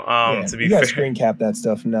though. To be fair, screen cap that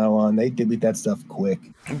stuff from now on. They delete that stuff quick.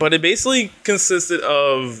 But it basically consisted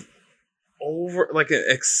of over like an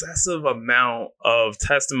excessive amount of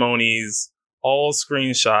testimonies, all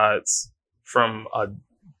screenshots from a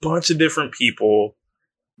bunch of different people.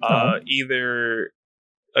 Either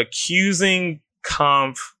accusing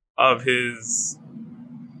Kampf of his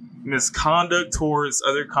misconduct towards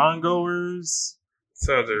other congoers,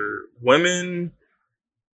 to other women,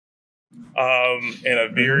 in a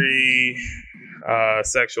very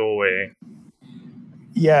sexual way.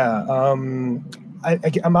 Yeah, I'm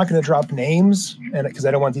not going to drop names, and because I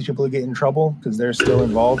don't want these people to get in trouble because they're still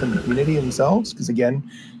involved in the community themselves. Because again,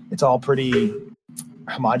 it's all pretty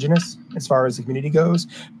homogenous as far as the community goes,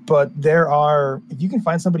 but if you can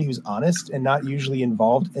find somebody who's honest and not usually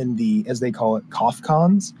involved in the, as they call it, cough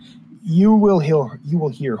cons, you will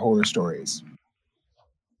hear horror stories.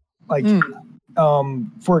 Like,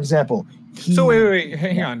 for example, so wait,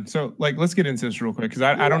 hang on. So like, let's get into this real quick because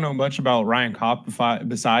I don't know much about Ryan Kampf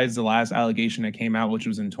besides the last allegation that came out, which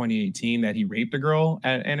was in 2018 that he raped a girl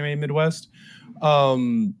at Anime Midwest.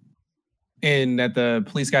 And that the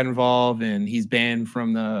police got involved, and he's banned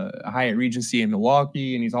from the Hyatt Regency in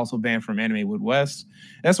Milwaukee, and he's also banned from Anime Midwest.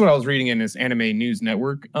 That's what I was reading in this Anime News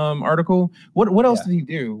Network article. What else did he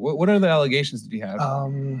do? What other allegations did he have?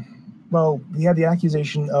 Well, he had the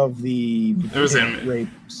accusation of the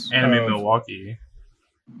rapes. Anime Milwaukee.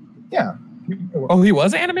 Yeah. Oh, he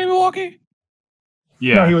was at Anime Milwaukee?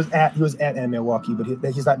 Yeah. No, he was at Anime Milwaukee, but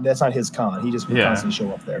he's not. That's not his con. He just would constantly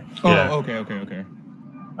show up there. Oh, okay.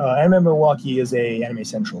 Anime Milwaukee is a Anime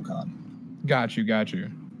Central con. Got you.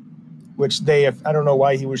 Which I don't know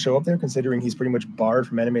why he would show up there, considering he's pretty much barred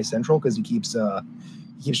from Anime Central because he keeps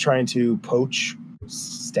trying to poach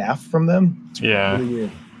staff from them. It's really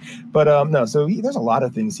weird. But no, so there's a lot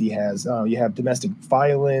of things he has. You have domestic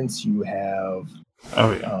violence. You have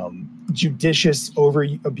judicious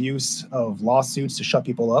abuse of lawsuits to shut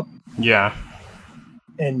people up. Yeah.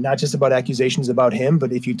 And not just about accusations about him,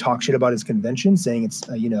 but if you talk shit about his convention, saying it's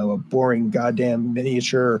a boring goddamn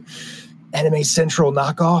miniature Anime Central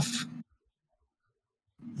knockoff,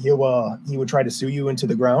 he would try to sue you into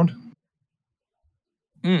the ground.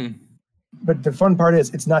 But the fun part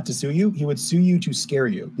is, it's not to sue you. He would sue you to scare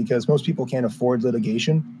you because most people can't afford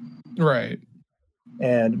litigation. Right.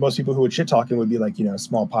 And most people who would shit talk him would be like,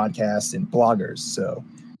 small podcasts and bloggers. So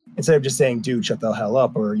instead of just saying, dude, shut the hell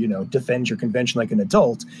up, or, defend your convention like an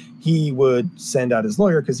adult, he would send out his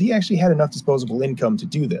lawyer because he actually had enough disposable income to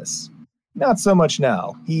do this. Not so much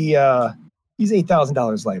now. He's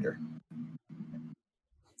 $8,000 lighter.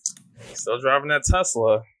 Still driving that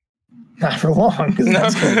Tesla. Not for long, because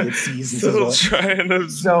that's going to get seized.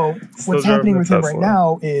 So what's happening with him right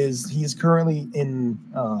now is he's currently in,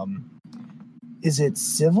 is it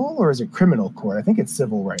civil or is it criminal court? I think it's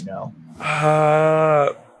civil right now.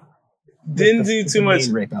 Didn't do too much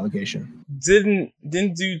rape allegation. Didn't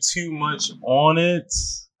do too much on it.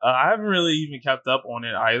 I haven't really even kept up on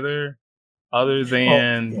it either, other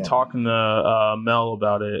than talking to Mel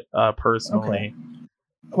about it personally. Okay.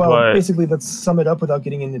 Well, basically, let's sum it up without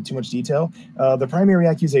getting into too much detail. The primary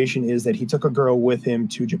accusation is that he took a girl with him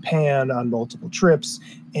to Japan on multiple trips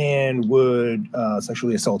and would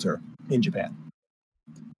sexually assault her in Japan.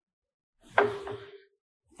 That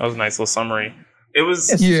was a nice little summary. It was,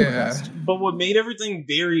 but what made everything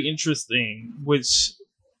very interesting,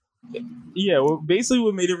 basically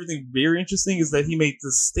what made everything very interesting is that he made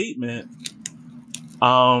this statement,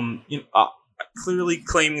 clearly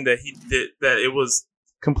claiming that that it was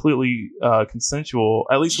completely consensual,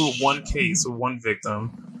 at least with one case, with one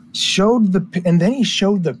victim. And then he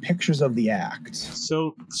showed the pictures of the act.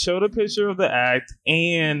 So showed a picture of the act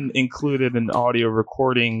and included an audio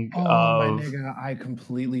recording of. My nigga, I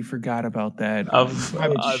completely forgot about that. Of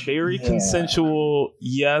a very consensual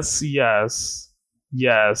yes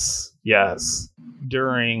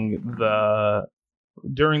during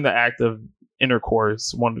the act of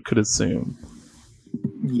intercourse, one could assume.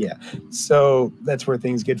 Yeah, so that's where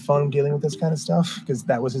things get fun dealing with this kind of stuff, because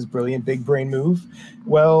that was his brilliant big brain move.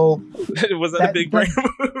 Well, was that a big brain move?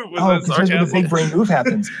 Because when the big brain move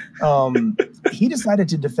happens, he decided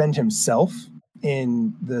to defend himself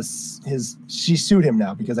in this. She sued him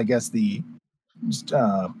now because I guess the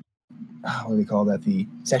what do they call that? The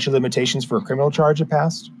statute of limitations for a criminal charge had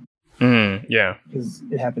passed. Yeah, because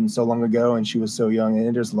it happened so long ago and she was so young,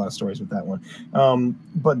 and there's a lot of stories with that one.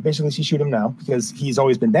 But basically, she sued him now because he's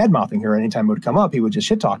always been bad mouthing her. Anytime it would come up, he would just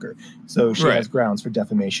shit talk her. So she has grounds for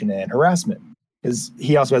defamation and harassment. Because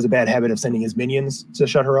he also has a bad habit of sending his minions to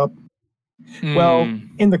shut her up. Well,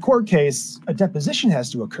 in the court case, a deposition has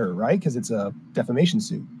to occur, right? Because it's a defamation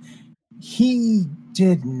suit. He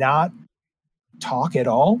did not talk at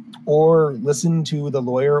all or listen to the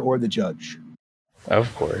lawyer or the judge.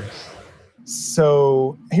 Of course.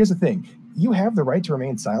 So here's the thing. You have the right to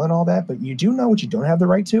remain silent, all that, but you do know what you don't have the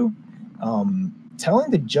right to?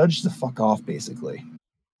 Telling the judge to fuck off, basically.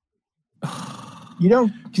 You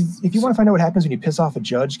don't, because if you want to find out what happens when you piss off a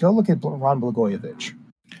judge, go look at Ron Blagojevich.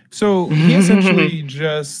 So he essentially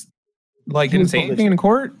just didn't say anything in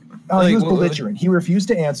court? He was belligerent. He refused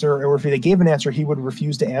to answer, or if they gave an answer, he would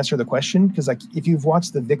refuse to answer the question. Because if you've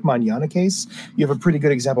watched the Vic Mañana case, you have a pretty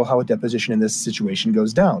good example of how a deposition in this situation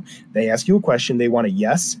goes down. They ask you a question. They want a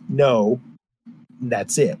yes, no,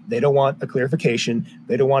 that's it. They don't want a clarification.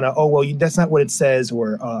 They don't want to, that's not what it says,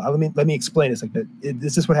 or let me explain. It's like,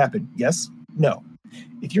 is this what happened? Yes, no.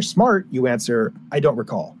 If you're smart, you answer, I don't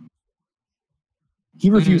recall. He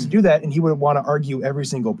refused to do that, and he would want to argue every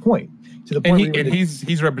single point. To the point where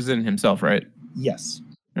he's representing himself, right? Yes.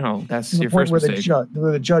 Oh, that's your first mistake.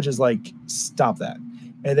 Where the judge is like, stop that.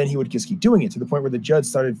 And then he would just keep doing it, to the point where the judge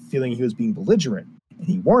started feeling he was being belligerent, and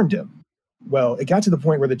he warned him. Well, it got to the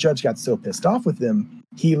point where the judge got so pissed off with him,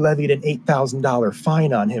 he levied an $8,000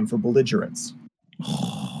 fine on him for belligerence.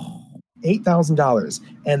 $8,000,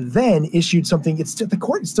 and then issued something.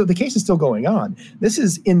 The case is still going on. This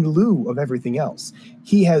is in lieu of everything else.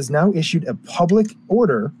 He has now issued a public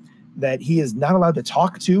order that he is not allowed to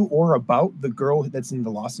talk to or about the girl that's in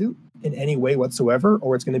the lawsuit in any way whatsoever,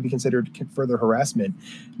 or it's going to be considered further harassment.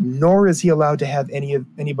 Nor is he allowed to have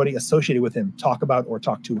anybody associated with him talk about or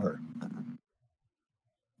talk to her.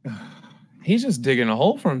 He's just digging a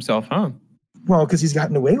hole for himself, huh? Well, because he's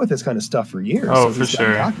gotten away with this kind of stuff for years. Oh, for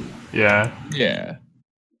sure. Yeah.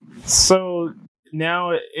 So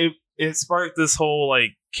now it sparked this whole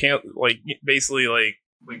basically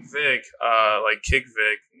Vic, kick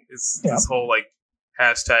Vic. It's this whole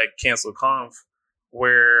hashtag cancel conf,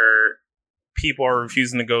 where people are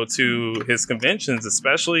refusing to go to his conventions,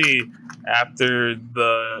 especially after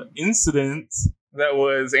the incident that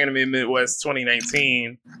was Anime Midwest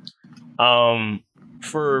 2019.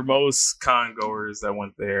 For most con goers that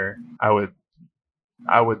went there, I would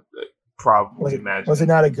probably imagine. Was it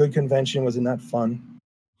not a good convention? Was it not fun?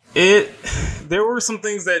 There were some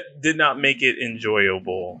things that did not make it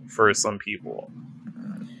enjoyable for some people.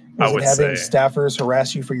 Was it having staffers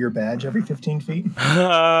harass you for your badge every 15 feet?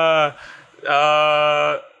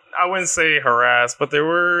 I wouldn't say harassed, but there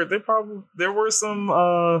were some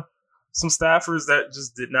staffers that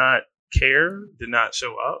just did not care, did not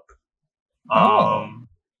show up.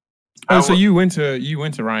 So you went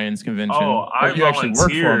to Ryan's convention. Oh, I you actually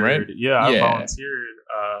worked for him, right? Yeah, I volunteered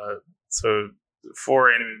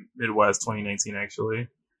for Anime Midwest 2019 actually.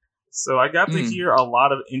 So I got to hear a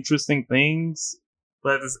lot of interesting things,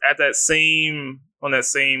 but on that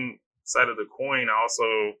same side of the coin, I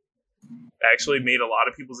also actually made a lot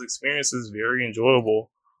of people's experiences very enjoyable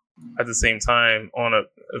at the same time on a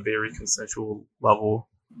very consensual level.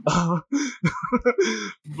 But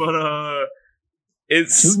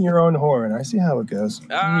it's shooting your own horn. I see how it goes. You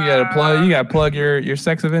gotta plug your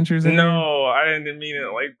sex adventures in. No, I didn't mean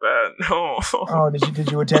it like that. No. Oh, did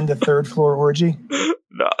you attend a third floor orgy?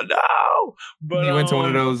 No. But you went to one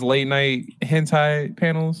of those late night hentai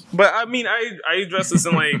panels. But I mean, I addressed this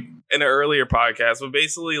in in an earlier podcast. But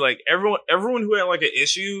basically, like everyone who had like an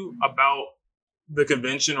issue about the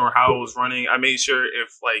convention or how it was running, I made sure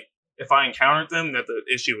if I encountered them that the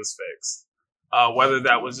issue was fixed. Whether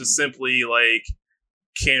that was just simply like,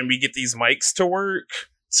 can we get these mics to work?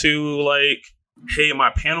 To like, hey, my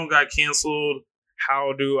panel got canceled.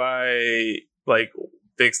 How do I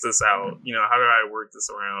fix this out? You know, how do I work this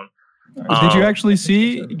around? Did you actually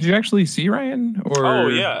see Ryan? Or oh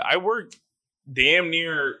yeah, I worked damn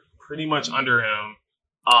near pretty much under him.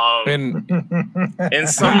 And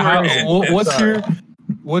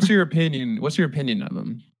what's your opinion? What's your opinion of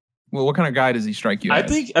him? Well, what kind of guy does he strike you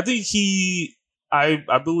as?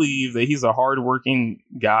 I believe that he's a hardworking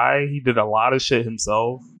guy. He did a lot of shit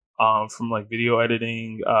himself, from like video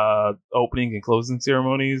editing, opening and closing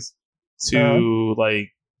ceremonies, to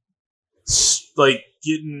like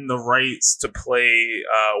getting the rights to play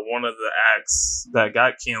one of the acts that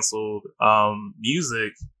got canceled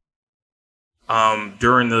music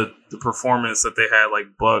during the performance that they had like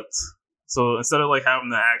booked. So instead of like having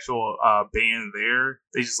the actual band there,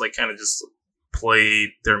 they just like kind of just played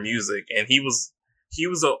their music, and he was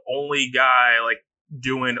the only guy like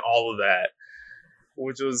doing all of that,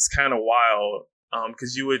 which was kind of wild.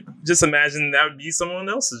 Because you would just imagine that would be someone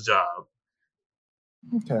else's job.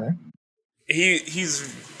 Okay.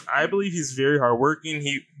 I believe he's very hardworking.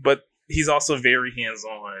 But he's also very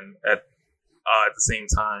hands-on at the same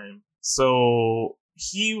time. So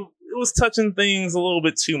he was touching things a little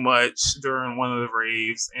bit too much during one of the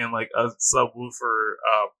raves, and like a subwoofer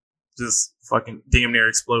just fucking damn near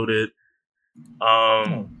exploded.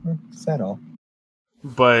 Is that all?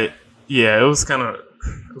 But yeah, it was kind of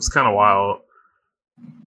wild.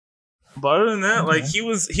 But other than that, like he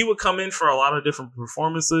would come in for a lot of different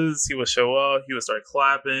performances. He would show up, he would start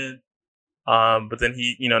clapping. But then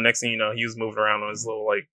he, next thing you know, he was moving around on his little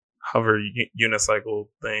like hover unicycle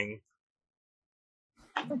thing.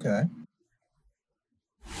 Okay.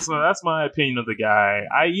 So that's my opinion of the guy.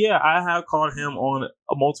 I have caught him on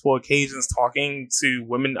multiple occasions talking to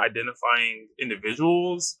women identifying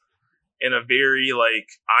individuals in a very like,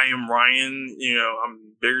 I am Ryan,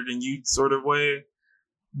 I'm bigger than you sort of way.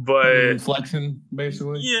 But flexing,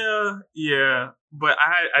 basically. Yeah. But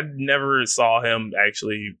I never saw him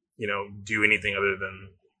actually, do anything other than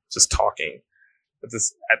just talking at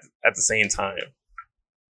the same time.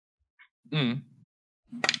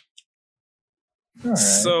 Right.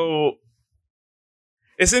 So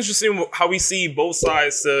it's interesting how we see both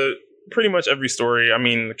sides to pretty much every story. I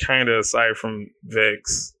mean, kind of aside from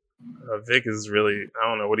Vic's. Vic is really, I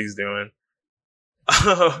don't know what he's doing.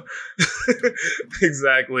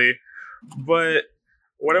 Exactly. But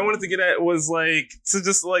what I wanted to get at was like to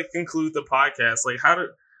just like conclude the podcast. Like,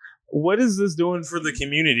 what is this doing for the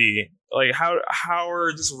community? Like, how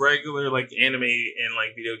are just regular like anime and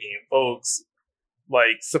like video game folks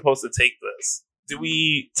like supposed to take this? Do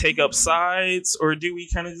we take up sides, or do we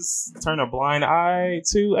kind of just turn a blind eye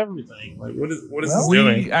to everything? Like, what is this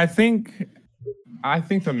doing? I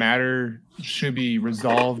think the matter should be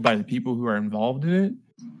resolved by the people who are involved in it.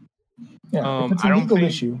 Yeah, if it's a legal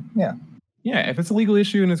issue. Yeah. Yeah, if it's a legal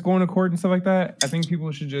issue and it's going to court and stuff like that, I think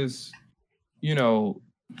people should just,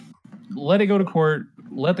 let it go to court.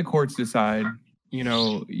 Let the courts decide.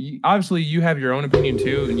 Obviously you have your own opinion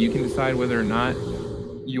too, and you can decide whether or not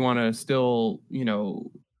you want to still,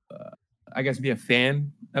 I guess, be a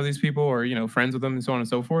fan of these people or, friends with them and so on and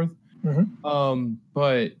so forth. Mm-hmm.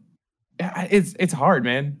 But it's hard,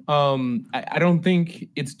 man. I don't think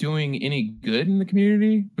it's doing any good in the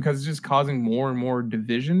community because it's just causing more and more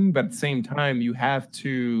division. But at the same time, you have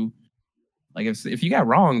to, like, if you got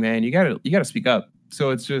wrong, man, you gotta speak up.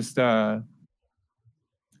 So it's just, I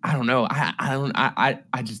don't know. I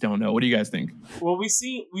just don't know. What do you guys think? Well, we've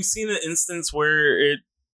seen an instance where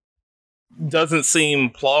doesn't seem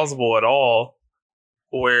plausible at all.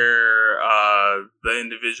 Where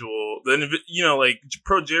like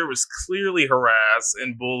Pro Jared was clearly harassed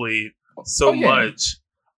and bullied so much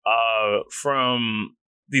from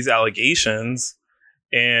these allegations.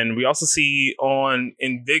 And we also see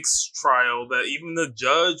in Vic's trial that even the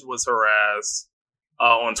judge was harassed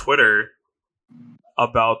on Twitter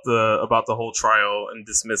about the whole trial and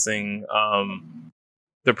dismissing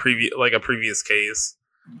a previous case.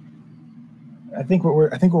 I think what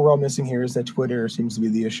we're all missing here is that Twitter seems to be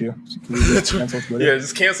the issue. So can we just cancel Twitter? Yeah,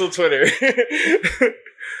 just cancel Twitter.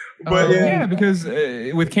 But because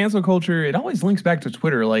with cancel culture, it always links back to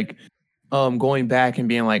Twitter. Like, going back and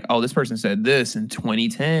being like, oh, this person said this in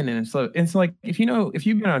 2010. And it's like, if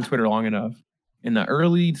you've been on Twitter long enough, in the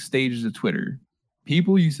early stages of Twitter,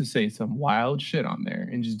 people used to say some wild shit on there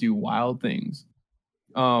and just do wild things.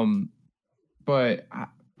 But I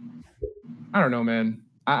don't know, man.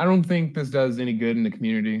 I don't think this does any good in the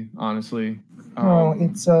community, honestly. No,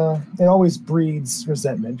 it always breeds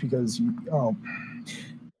resentment because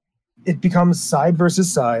it becomes side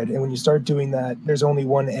versus side, and when you start doing that, there's only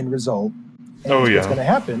one end result. And what's going to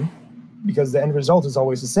happen, because the end result is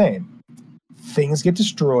always the same. Things get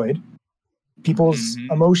destroyed, people's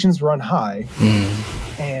emotions run high,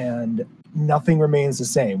 and nothing remains the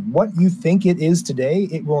same. What you think it is today,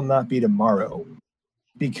 it will not be tomorrow,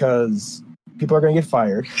 because people are going to get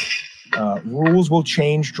fired. Rules will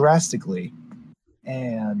change drastically,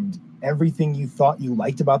 and everything you thought you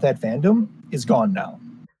liked about that fandom is gone now.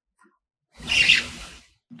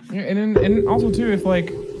 Yeah, and also too, if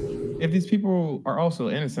these people are also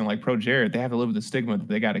innocent, like Pro Jared, they have to live with the stigma that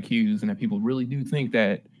they got accused, and that people really do think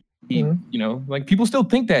that he, people still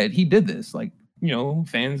think that he did this. Like,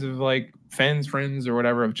 fans of friends or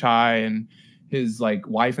whatever of Chai and his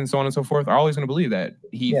wife and so on and so forth are always going to believe that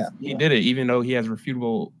he did it, even though he has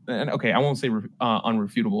refutable. And okay, I won't say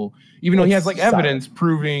unrefutable, even though he has evidence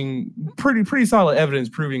proving pretty solid evidence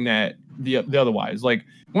proving that the otherwise. Like,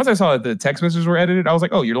 once I saw that the text messages were edited, I was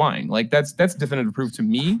like, oh, you're lying. Like, that's definitive proof to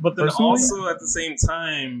me. But then personally. Also at the same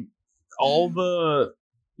time, all the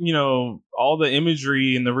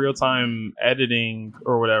imagery and the real time editing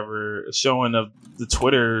or whatever showing of the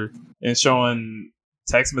Twitter and showing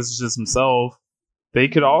text messages himself, they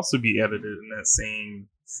could also be edited in that same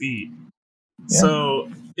feed. Yeah. So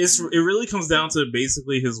it really comes down to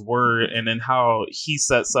basically his word and then how he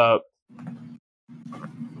sets up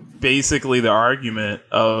basically the argument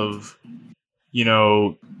of,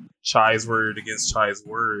 Chai's word against Chai's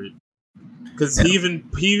word. Because he even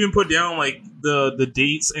put down the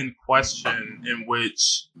dates in question in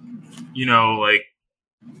which,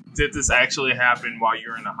 did this actually happen while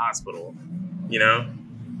you're in the hospital?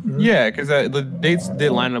 Yeah, because the dates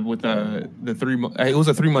did line up with the 3 month. It was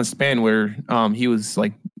a 3 month span where he was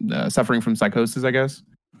suffering from psychosis, I guess.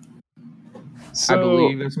 So, I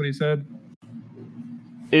believe that's what he said.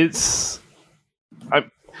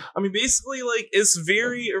 I mean, basically, it's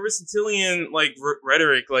very Aristotelian,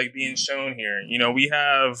 rhetoric, being shown here. We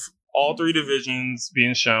have all three divisions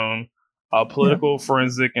being shown: political,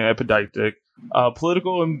 forensic, and epideictic.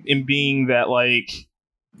 Political in being that,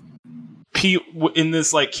 in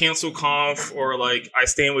this cancel conf or I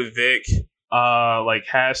stand with Vic,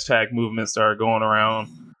 hashtag movements that are going around.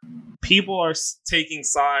 People are taking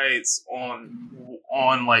sides on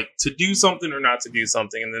to do something or not to do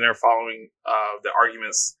something, and then they're following the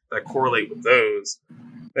arguments that correlate with those.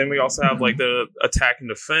 Then we also have the attack and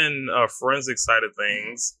defend forensic side of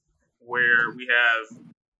things, where we have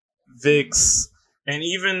Vic's and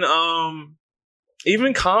even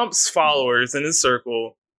Comp's followers in his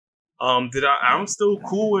circle. I'm still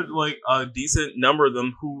cool with a decent number of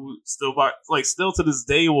them who still still to this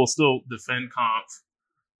day will still defend Comp.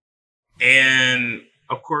 And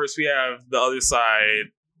of course, we have the other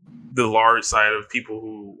side, the large side of people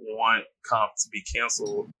who want Comp to be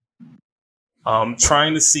canceled,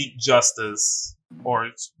 trying to seek justice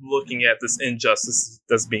or looking at this injustice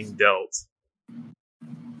that's being dealt.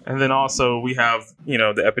 And then also we have, the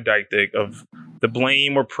epideictic of the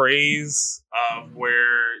blame or praise of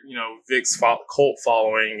where, Vic's cult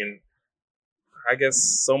following. And I guess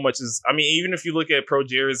so much is, even if you look at Pro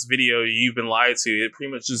Jared's video, You've Been Lied To, it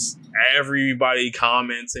pretty much just everybody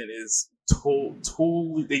comments and is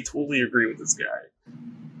they totally agree with this guy.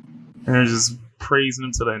 And they're just praising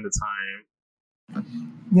him to the end of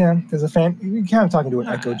time. Yeah, there's a fan. You're kind of talking to an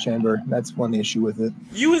echo chamber. That's one issue with it.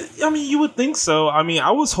 You would think so.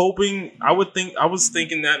 I was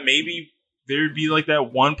thinking that maybe there'd be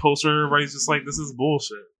that one poster where everybody's just this is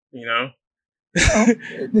bullshit,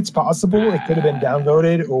 It's possible it could have been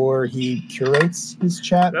downvoted, or he curates his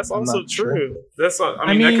chat. That's I'm also not sure. true.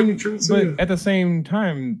 I mean, that could be true too. But at the same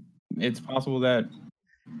time, it's possible that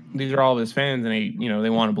these are all of his fans, and they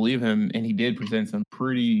want to believe him, and he did present some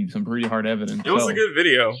pretty hard evidence. It was a good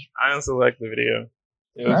video. I honestly liked the video.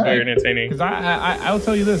 It was very entertaining. Because I will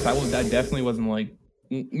tell you this, I definitely wasn't like,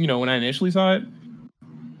 when I initially saw it,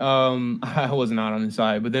 I was not on his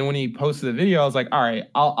side. But then when he posted the video, I was like, all right,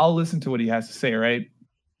 I'll listen to what he has to say, right?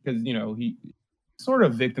 Because he sort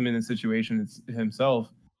of victim in the situation himself,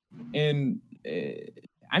 and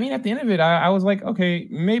I mean, at the end of it, I was like, okay,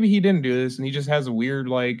 maybe he didn't do this, and he just has a weird,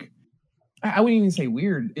 like, I wouldn't even say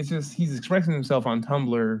weird. It's just he's expressing himself on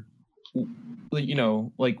Tumblr,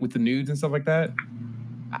 like with the nudes and stuff like that.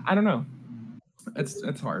 I don't know.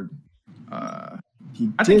 It's hard. I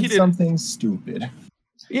think he did something stupid.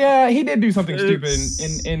 Yeah, he did do something stupid,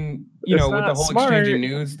 and with the whole smart. exchange of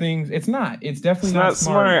news things, it's not. It's definitely not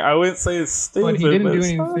smart. I wouldn't say it's stupid, but he didn't do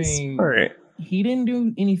anything. He didn't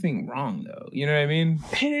do anything wrong, though. You know what I mean?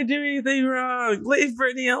 He didn't do anything wrong. Leave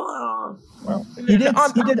Britney alone. Well, he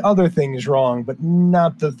did other things wrong, but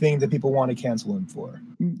not the thing that people want to cancel him for.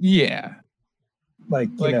 Yeah, like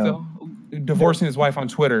divorcing his wife on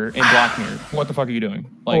Twitter and blocking her. What the fuck are you doing?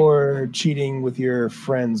 Or cheating with your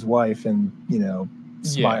friend's wife and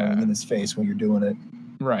smiling in his face when you're doing it.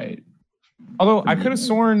 Right. Although I could have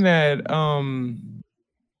sworn that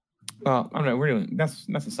I don't know. That's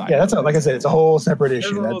a side. Yeah, like I said, it's a whole separate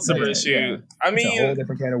issue. It's a whole separate issue. Yeah. I mean, it's a whole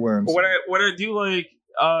different can of worms. What I do like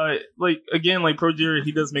again, like Pro Jerry,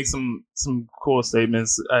 he does make some cool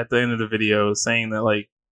statements at the end of the video, saying that like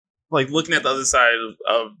looking at the other side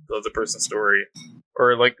of the person's story,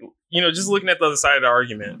 or just looking at the other side of the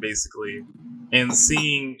argument, basically, and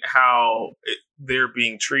seeing how they're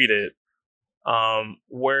being treated.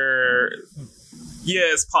 Where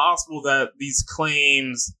it's possible that these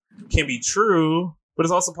claims can be true, but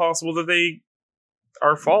it's also possible that they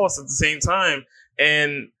are false at the same time.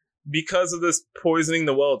 And because of this poisoning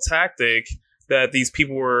the well tactic that these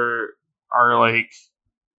people are like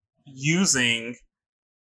using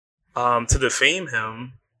to defame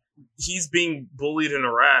him, he's being bullied and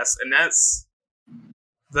harassed, and that's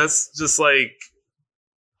just like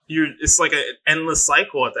it's like an endless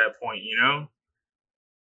cycle at that point,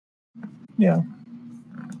 Yeah.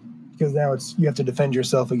 Because now you have to defend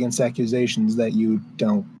yourself against accusations that you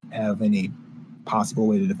don't have any possible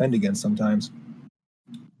way to defend against sometimes.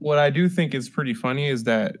 What I do think is pretty funny is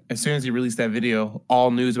that as soon as he released that video, all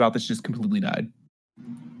news about this just completely died.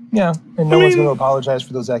 Yeah, and no one's going to apologize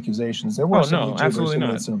for those accusations. There were some YouTubers absolutely who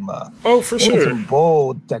not. made some, for sure, some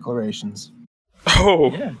bold declarations.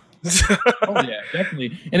 Oh yeah. Oh yeah,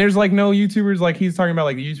 definitely. And there's like no YouTubers, like he's talking about,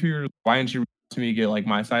 like the YouTubers, why didn't you to me get like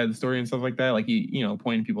my side of the story and stuff like that, like he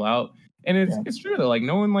pointing people out. And it's true though, like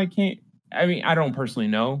no one like can't, I mean, I don't personally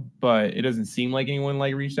know, but it doesn't seem like anyone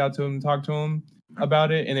like reached out to him and talked to him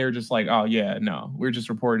about it, and they were just like, oh yeah, no, we're just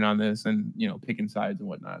reporting on this and picking sides and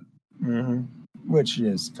whatnot. Mm-hmm. Which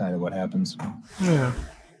is kind of what happens. Yeah,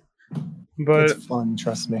 but it's fun,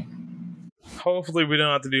 trust me. Hopefully we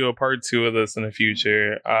don't have to do a part 2 of this in the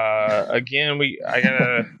future. Again, I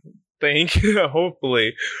gotta thank,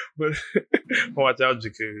 hopefully, but watch out,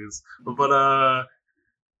 Jacuz. But I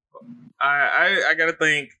gotta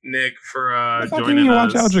thank Nick for joining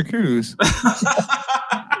us. Watch out, Jacuz.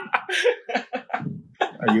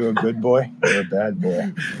 Are you a good boy or a bad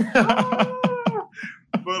boy?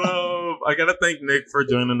 But I gotta thank Nick for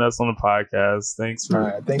joining us on the podcast. Thanks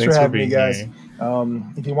for having me, guys. Here.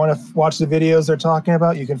 If you want to watch the videos they're talking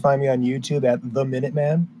about, you can find me on YouTube at the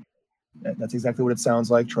Minuteman. That's exactly what it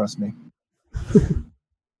sounds like. Trust me.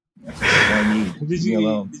 That's what I need. Did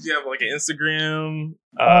you have like an Instagram?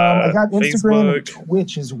 I got Instagram Facebook? and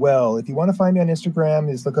Twitch as well. If you want to find me on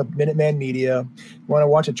Instagram, just look up Minuteman Media. If you want to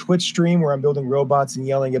watch a Twitch stream where I'm building robots and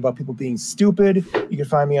yelling about people being stupid, you can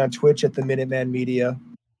find me on Twitch at the Minuteman Media.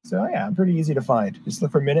 So yeah, I'm pretty easy to find. Just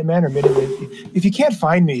look for Minuteman or Minuteman. If you can't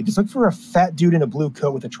find me, just look for a fat dude in a blue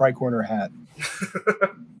coat with a tricorner hat.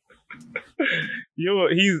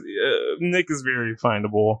 Nick is very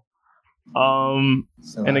findable. And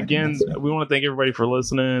again, we want to thank everybody for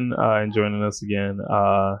listening and joining us again.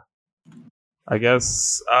 I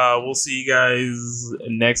guess we'll see you guys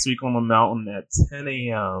next week on the mountain at 10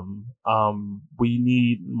 a.m. We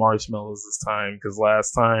need marshmallows this time because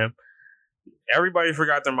last time everybody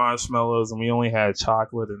forgot their marshmallows and we only had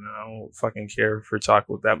chocolate, and I don't fucking care for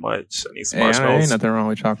chocolate that much. I need some marshmallows. Ain't nothing wrong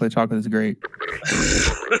with chocolate. Chocolate is great.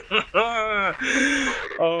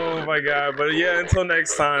 Oh my god. But yeah, until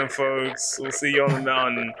next time, folks, we'll see you on the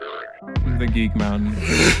mountain. The Geek Mountain.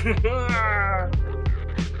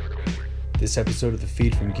 This episode of The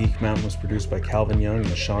Feed from Geek Mountain was produced by Calvin Young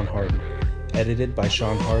and Sean Harden, edited by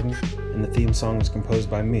Sean Harden, and the theme song was composed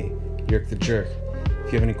by me, Yerk the Jerk.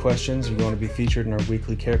 If you have any questions or you want to be featured in our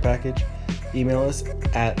weekly care package, email us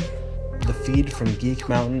at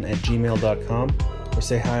thefeedfromgeekmountain@gmail.com or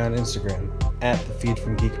say hi on Instagram at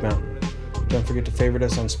thefeedfromgeekmountain. Don't forget to favorite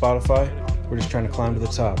us on Spotify. We're just trying to climb to the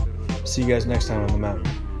top. See you guys next time on the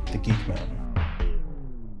mountain, the Geek Mountain.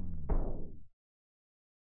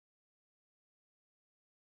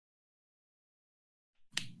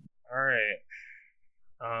 All right.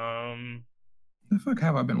 The fuck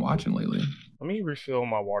have I been watching lately? Let me refill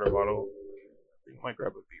my water bottle. I might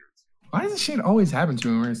grab a beer. Why does this shit always happen to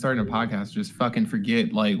me when we're starting a podcast? Just fucking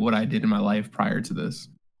forget like what I did in my life prior to this.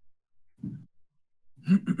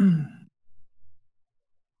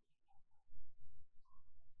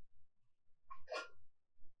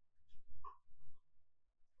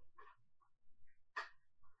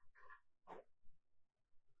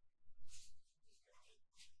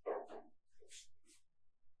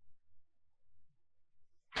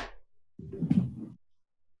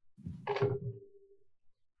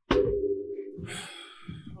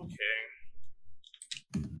 Okay.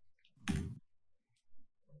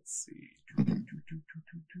 Let's see.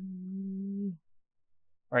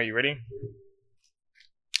 All right, you ready?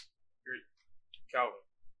 Calvin.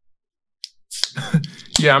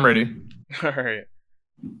 Yeah, I'm ready. All right.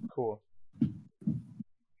 Cool.